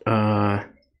fight,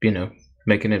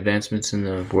 making advancements in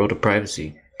the world of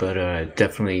privacy, but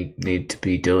definitely need to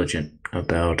be diligent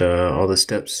about all the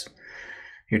steps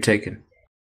you're taking.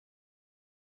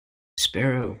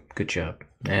 Sparrow, good job.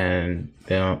 And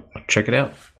check it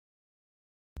out.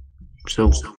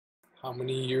 So, How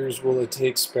many years will it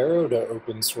take Sparrow to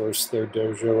open source their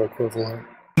Dojo equivalent?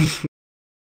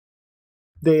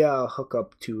 They hook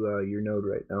up to your node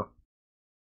right now.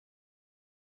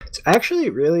 It's actually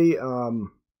really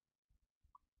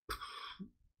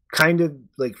kind of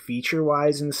like feature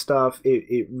wise and stuff,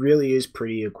 it really is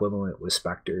pretty equivalent with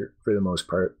Spectre for the most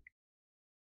part.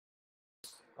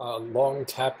 Long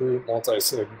taproot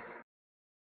multi-sig.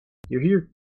 You're here.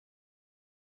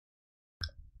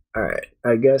 Alright,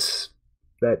 I guess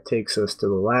that takes us to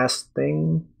the last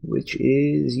thing, which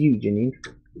is you, Janine.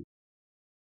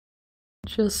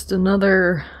 Just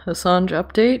another Assange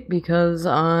update, because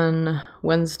on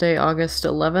Wednesday, August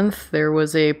 11th, there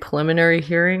was a preliminary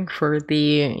hearing for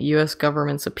the U.S.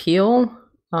 government's appeal,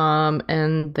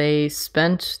 and they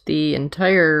spent the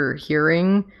entire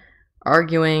hearing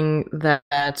arguing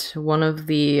that one of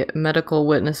the medical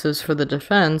witnesses for the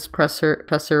defense,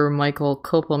 Professor Michael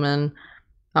Kopelman,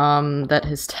 that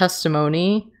his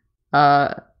testimony,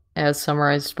 as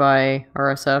summarized by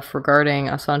RSF regarding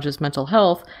Assange's mental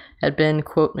health, had been,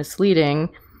 quote, misleading,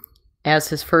 as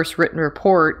his first written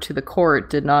report to the court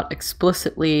did not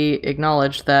explicitly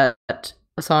acknowledge that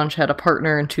Assange had a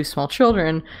partner and two small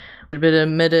children, but had been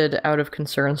omitted out of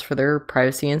concerns for their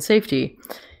privacy and safety.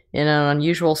 In an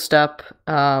unusual step,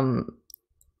 the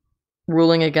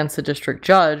ruling against the district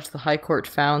judge, the High Court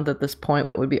found that this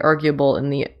point would be arguable in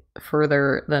the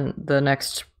further than the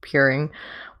next hearing,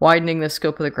 widening the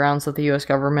scope of the grounds that the U.S.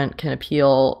 government can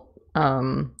appeal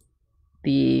on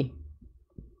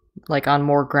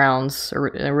more grounds.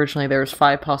 Originally there was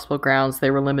 5 possible grounds.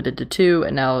 They were limited to 2,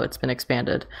 and now it's been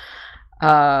expanded,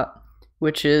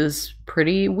 which is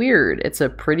pretty weird. It's a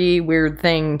pretty weird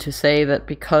thing to say that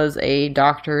because a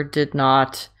doctor did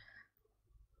not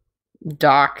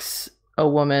dox a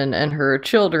woman and her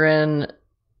children,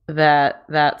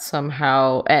 that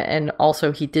somehow, and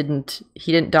also he didn't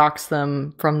dox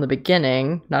them from the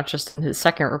beginning, not just in his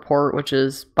second report, which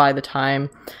is by the time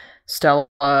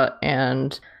Stella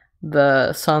and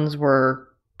the sons were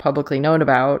publicly known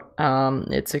about.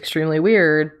 It's extremely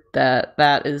weird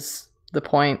that is the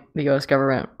point the U.S.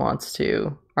 government wants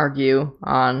to argue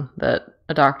on, that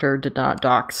a doctor did not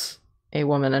dox a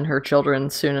woman and her children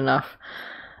soon enough,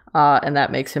 and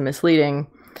that makes him misleading.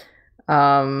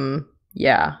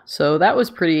 Yeah, so that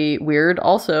was pretty weird.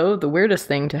 Also, the weirdest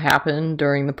thing to happen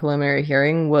during the preliminary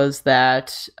hearing was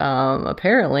that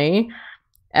apparently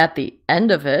at the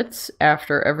end of it,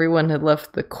 after everyone had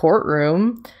left the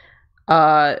courtroom,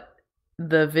 the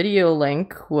video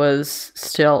link was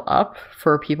still up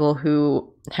for people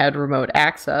who had remote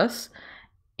access,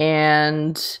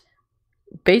 and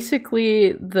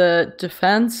basically the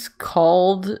defense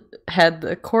had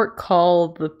the court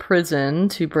call the prison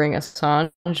to bring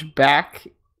Assange back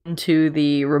into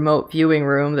the remote viewing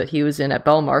room that he was in at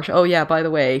Belmarsh. Oh yeah, by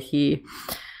the way, he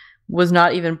was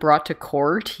not even brought to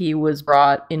court. He was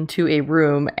brought into a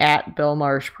room at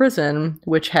Belmarsh prison,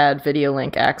 which had video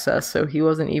link access, so he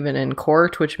wasn't even in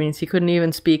court, which means he couldn't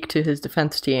even speak to his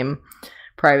defense team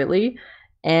privately.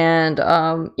 And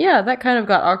yeah, that kind of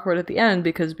got awkward at the end,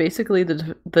 because basically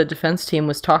the defense team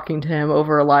was talking to him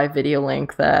over a live video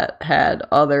link that had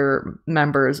other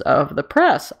members of the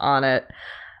press on it.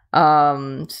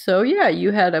 So yeah,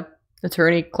 you had a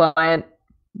attorney-client,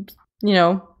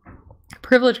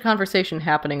 privileged conversation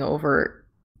happening over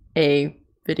a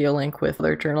video link with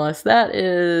other journalists. That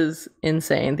is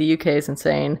insane. The UK is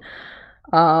insane.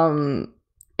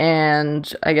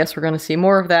 And I guess we're going to see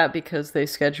more of that, because they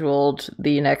scheduled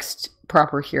the next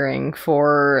proper hearing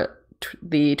for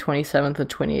the 27th and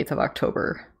 28th of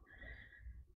October.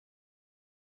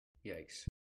 Yikes.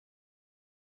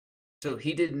 So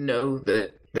he didn't know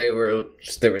that there were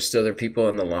still other people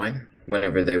on the line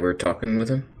whenever they were talking with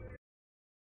him?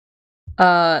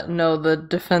 No, the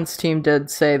defense team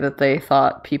did say that they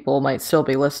thought people might still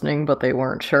be listening, but they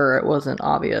weren't sure. It wasn't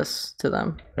obvious to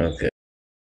them. Okay.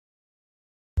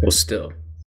 Well, still,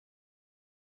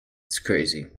 it's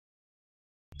crazy.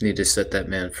 Need to set that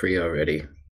man free already.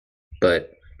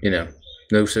 But,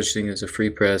 no such thing as a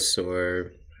free press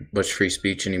or much free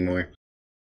speech anymore.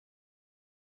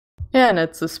 Yeah, and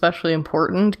it's especially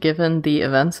important given the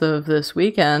events of this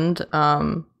weekend.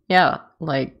 Yeah,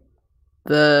 like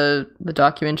the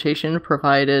documentation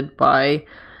provided by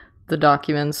the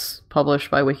documents published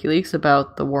by WikiLeaks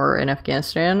about the war in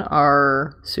Afghanistan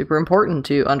are super important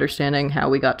to understanding how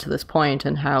we got to this point,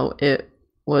 and how it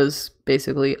was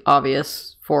basically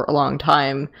obvious for a long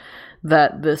time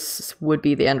that this would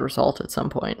be the end result at some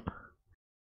point.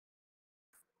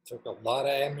 Took a lot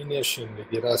of ammunition to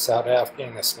get us out of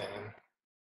Afghanistan.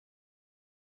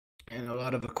 And a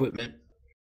lot of equipment.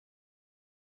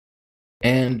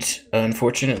 And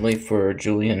unfortunately for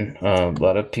Julian, a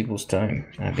lot of people's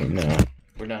time. I mean,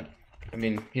 we're not,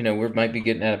 we might be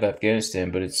getting out of Afghanistan,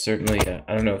 but it's certainly, I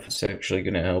don't know if it's actually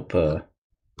going to help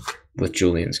with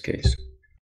Julian's case.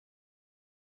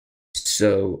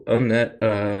 So on that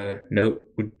note,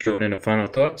 we're going into final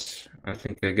thoughts. I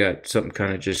think I got something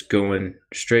kind of just going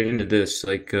straight into this.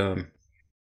 Like, I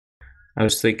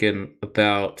was thinking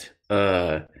about,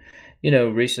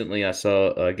 recently I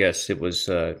saw, I guess it was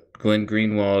Glenn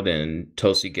Greenwald and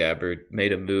Tulsi Gabbard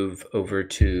made a move over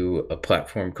to a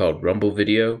platform called Rumble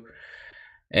Video.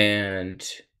 And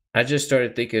I just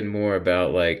started thinking more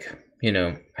about,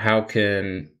 how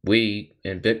can we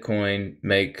in Bitcoin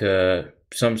make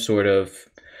some sort of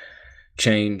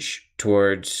change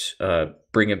towards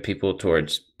bringing people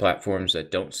towards platforms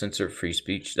that don't censor free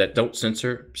speech, that don't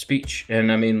censor speech.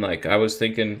 And I was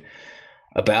thinking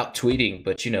about tweeting,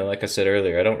 but like I said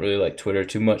earlier, I don't really like Twitter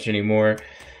too much anymore.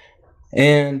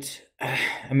 And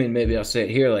maybe I'll say it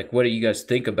here, what do you guys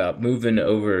think about moving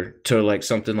over to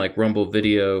something like Rumble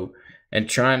Video and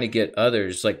trying to get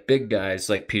others, big guys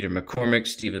like Peter McCormick,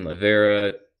 Stephen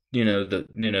Livera,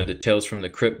 the Tales from the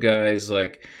Crypt guys,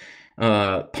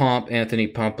 Anthony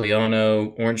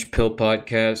Pompliano, Orange Pill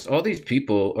Podcast. All these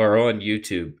people are on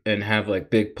YouTube and have like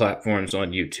big platforms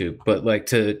on YouTube. But like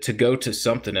to go to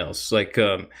something else, like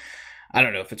I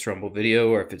don't know if it's Rumble Video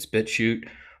or if it's BitChute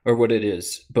or what it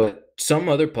is, but some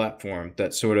other platform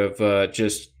that sort of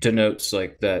just denotes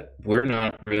like that we're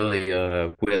not really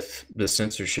with the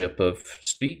censorship of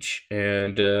speech,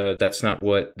 and that's not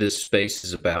what this space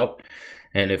is about.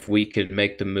 And if we could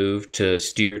make the move to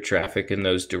steer traffic in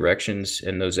those directions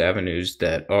and those avenues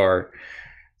that are,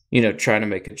 trying to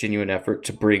make a genuine effort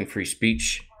to bring free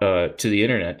speech to the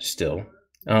internet still,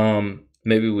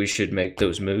 maybe we should make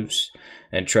those moves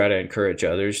and try to encourage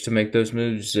others to make those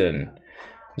moves. And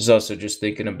I was also just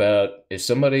thinking about if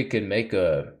somebody can make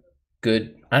a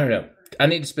good, I don't know, I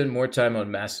need to spend more time on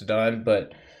Mastodon,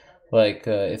 but like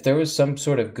if there was some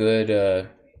sort of good,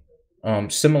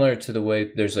 similar to the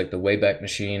way there's like the Wayback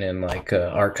Machine and like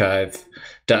archive.is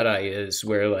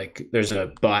where like there's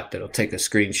a bot that'll take a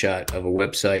screenshot of a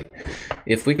website.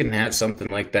 If we can have something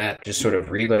like that, just sort of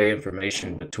relay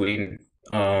information between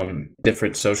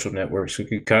different social networks, we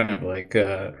could kind of like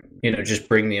just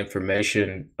bring the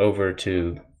information over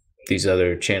to these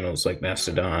other channels like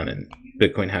Mastodon and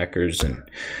Bitcoin Hackers. And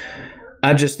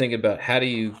I'm just thinking about how do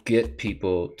you get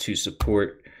people to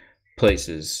support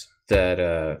places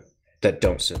that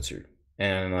don't censor,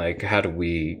 and like how do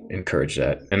we encourage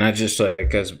that? And I just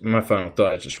like, as my final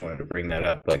thought, I just wanted to bring that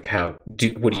up, like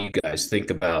what do you guys think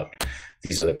about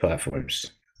these other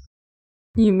platforms?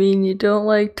 You mean you don't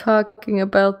like talking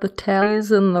about the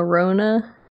tallies and the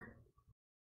Rona?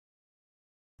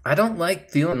 I don't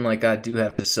like feeling like I do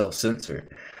have to self-censor,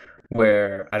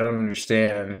 where I don't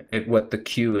understand what the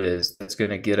cue is that's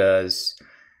going to get us,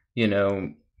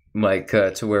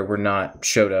 to where we're not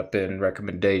showed up in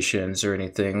recommendations or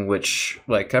anything, which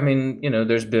like, I mean,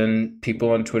 there's been people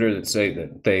on Twitter that say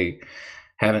that they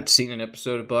haven't seen an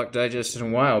episode of Block Digest in a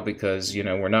while because,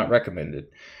 we're not recommended.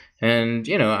 And,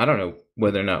 I don't know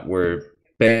whether or not we're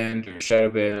banned or shadow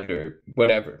banned or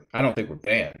whatever. I don't think we're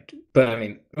banned, but I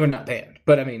mean, we're not banned,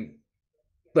 but I mean,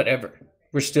 whatever.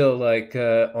 We're still like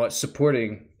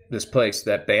supporting this place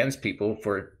that bans people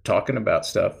for talking about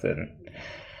stuff. And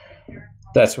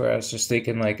that's where I was just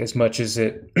thinking, like, as much as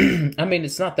it, I mean,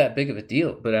 it's not that big of a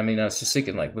deal, but I mean, I was just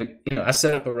thinking, like, I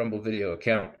set up a Rumble Video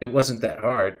account. It wasn't that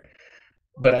hard,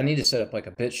 but I need to set up like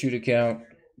a BitChute account.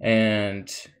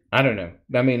 And I don't know.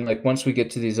 I mean, like, once we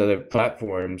get to these other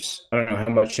platforms, I don't know how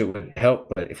much it would help,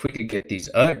 but if we could get these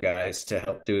other guys to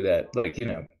help do that, like,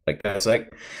 like guys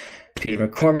like Peter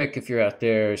McCormick, if you're out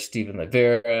there, Stephen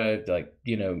Livera, like,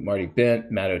 Marty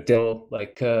Bent, Matt Odell,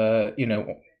 like,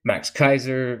 Max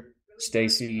Kaiser,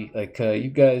 Stacy, like you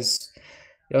guys,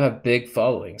 you'll have big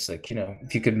followings. Like,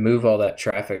 if you could move all that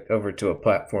traffic over to a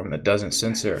platform that doesn't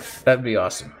censor, that'd be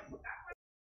awesome.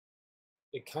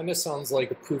 It kind of sounds like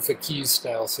a proof of keys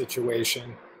style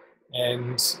situation.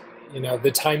 And,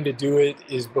 the time to do it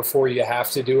is before you have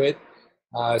to do it.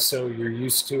 So you're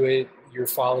used to it. Your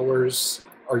followers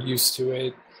are used to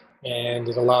it. And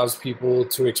it allows people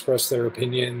to express their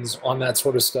opinions on that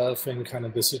sort of stuff and kind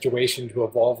of the situation to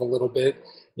evolve a little bit,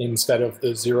 instead of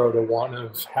the 0 to 1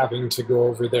 of having to go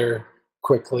over there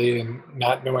quickly and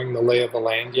not knowing the lay of the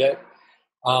land yet.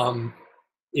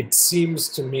 It seems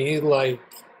to me like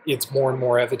it's more and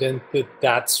more evident that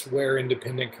that's where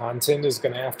independent content is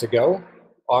going to have to go,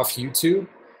 off YouTube.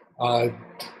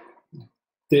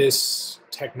 This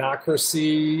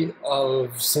technocracy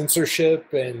of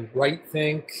censorship and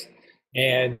right-think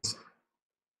and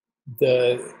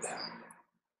the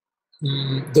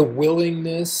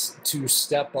willingness to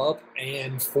step up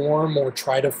and form or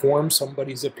try to form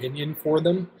somebody's opinion for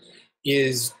them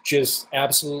is just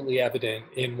absolutely evident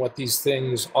in what these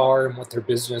things are and what their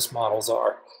business models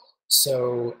are.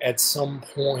 So at some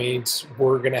point,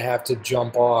 we're going to have to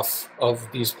jump off of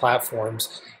these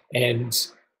platforms. And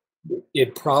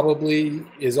it probably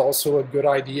is also a good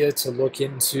idea to look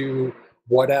into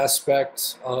what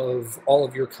aspect of all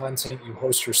of your content you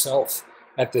host yourself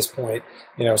at this point.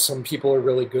 Some people are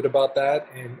really good about that,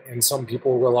 and some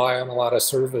people rely on a lot of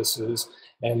services.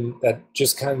 And that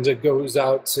just kind of goes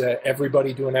out to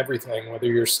everybody doing everything, whether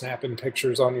you're snapping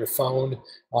pictures on your phone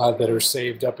that are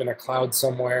saved up in a cloud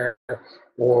somewhere,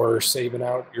 or saving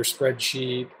out your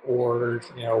spreadsheet, or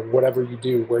whatever you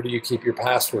do. Where do you keep your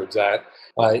passwords at?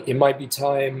 It might be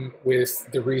time, with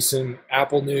the recent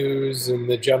Apple news and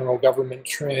the general government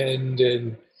trend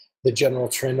and the general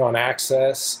trend on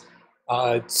access,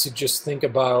 to just think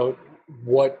about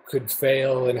what could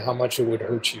fail and how much it would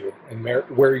hurt you, and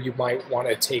where you might want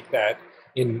to take that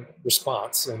in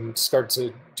response, and start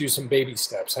to do some baby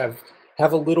steps. Have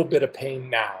a little bit of pain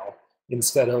now,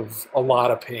 instead of a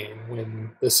lot of pain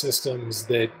when the systems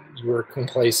that you were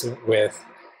complacent with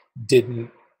didn't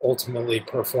ultimately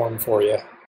perform for you.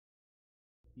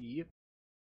 Yep.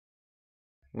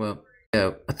 Well,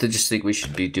 yeah, just think we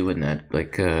should be doing that.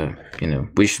 Like,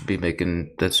 we should be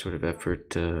making that sort of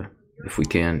effort if we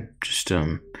can. Just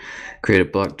create a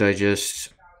Block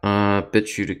Digest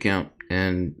BitChute account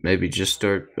and maybe just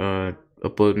start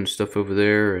uploading stuff over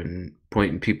there and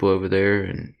pointing people over there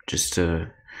and just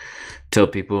tell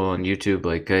people on YouTube,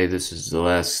 like, hey, this is the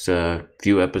last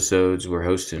few episodes we're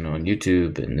hosting on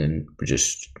YouTube, and then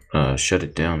just shut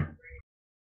it down.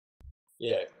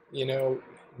 Yeah,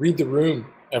 read the room,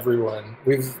 everyone.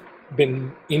 We've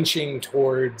been inching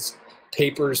towards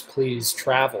Papers, Please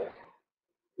Travel.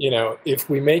 If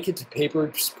we make it to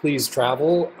Papers, Please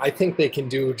Travel, I think they can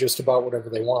do just about whatever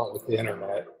they want with the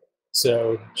internet.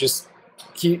 So just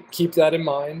keep that in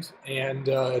mind and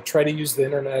try to use the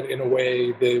internet in a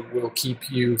way that will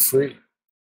keep you free.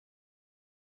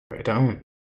 Right on.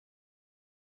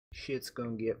 Shit's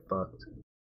gonna get fucked.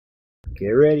 Get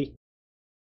ready.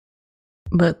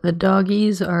 But the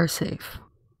doggies are safe.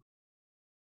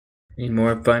 Any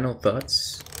more final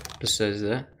thoughts besides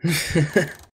that?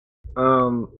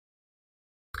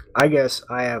 I guess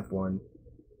I have one.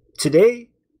 Today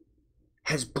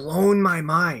has blown my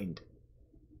mind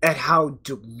at how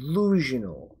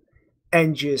delusional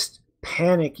and just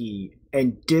panicky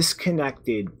and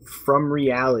disconnected from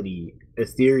reality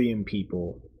Ethereum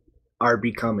people are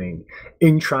becoming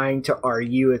in trying to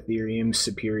argue Ethereum's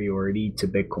superiority to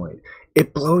Bitcoin.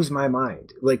 It blows my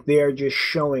mind. Like, they are just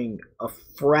showing a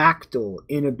fractal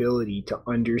inability to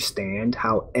understand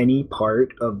how any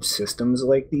part of systems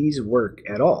like these work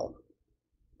at all.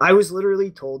 I was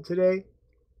literally told today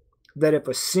that if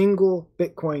a single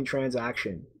Bitcoin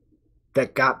transaction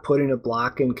that got put in a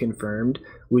block and confirmed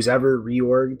was ever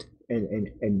reorged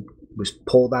and was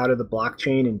pulled out of the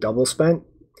blockchain and double spent,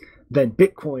 then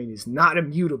Bitcoin is not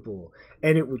immutable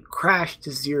and it would crash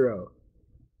to zero.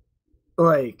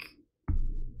 Like,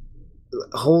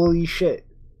 holy shit.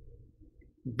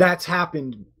 That's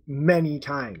happened many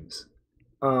times.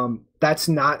 That's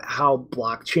not how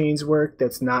blockchains work.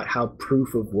 That's not how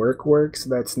proof of work works.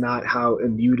 That's not how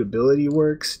immutability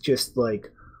works. Just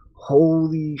like,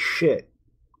 holy shit.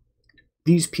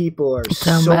 These people are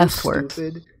so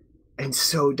stupid and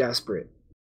so desperate.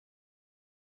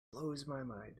 Blows my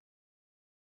mind.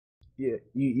 Yeah,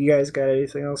 you guys got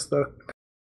anything else though?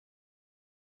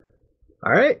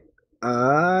 All right.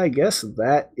 I guess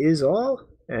that is all.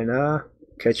 And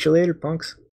catch you later,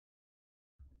 punks.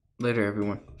 Later,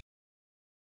 everyone.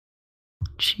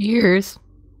 Cheers.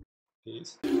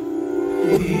 Peace.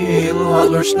 Yes,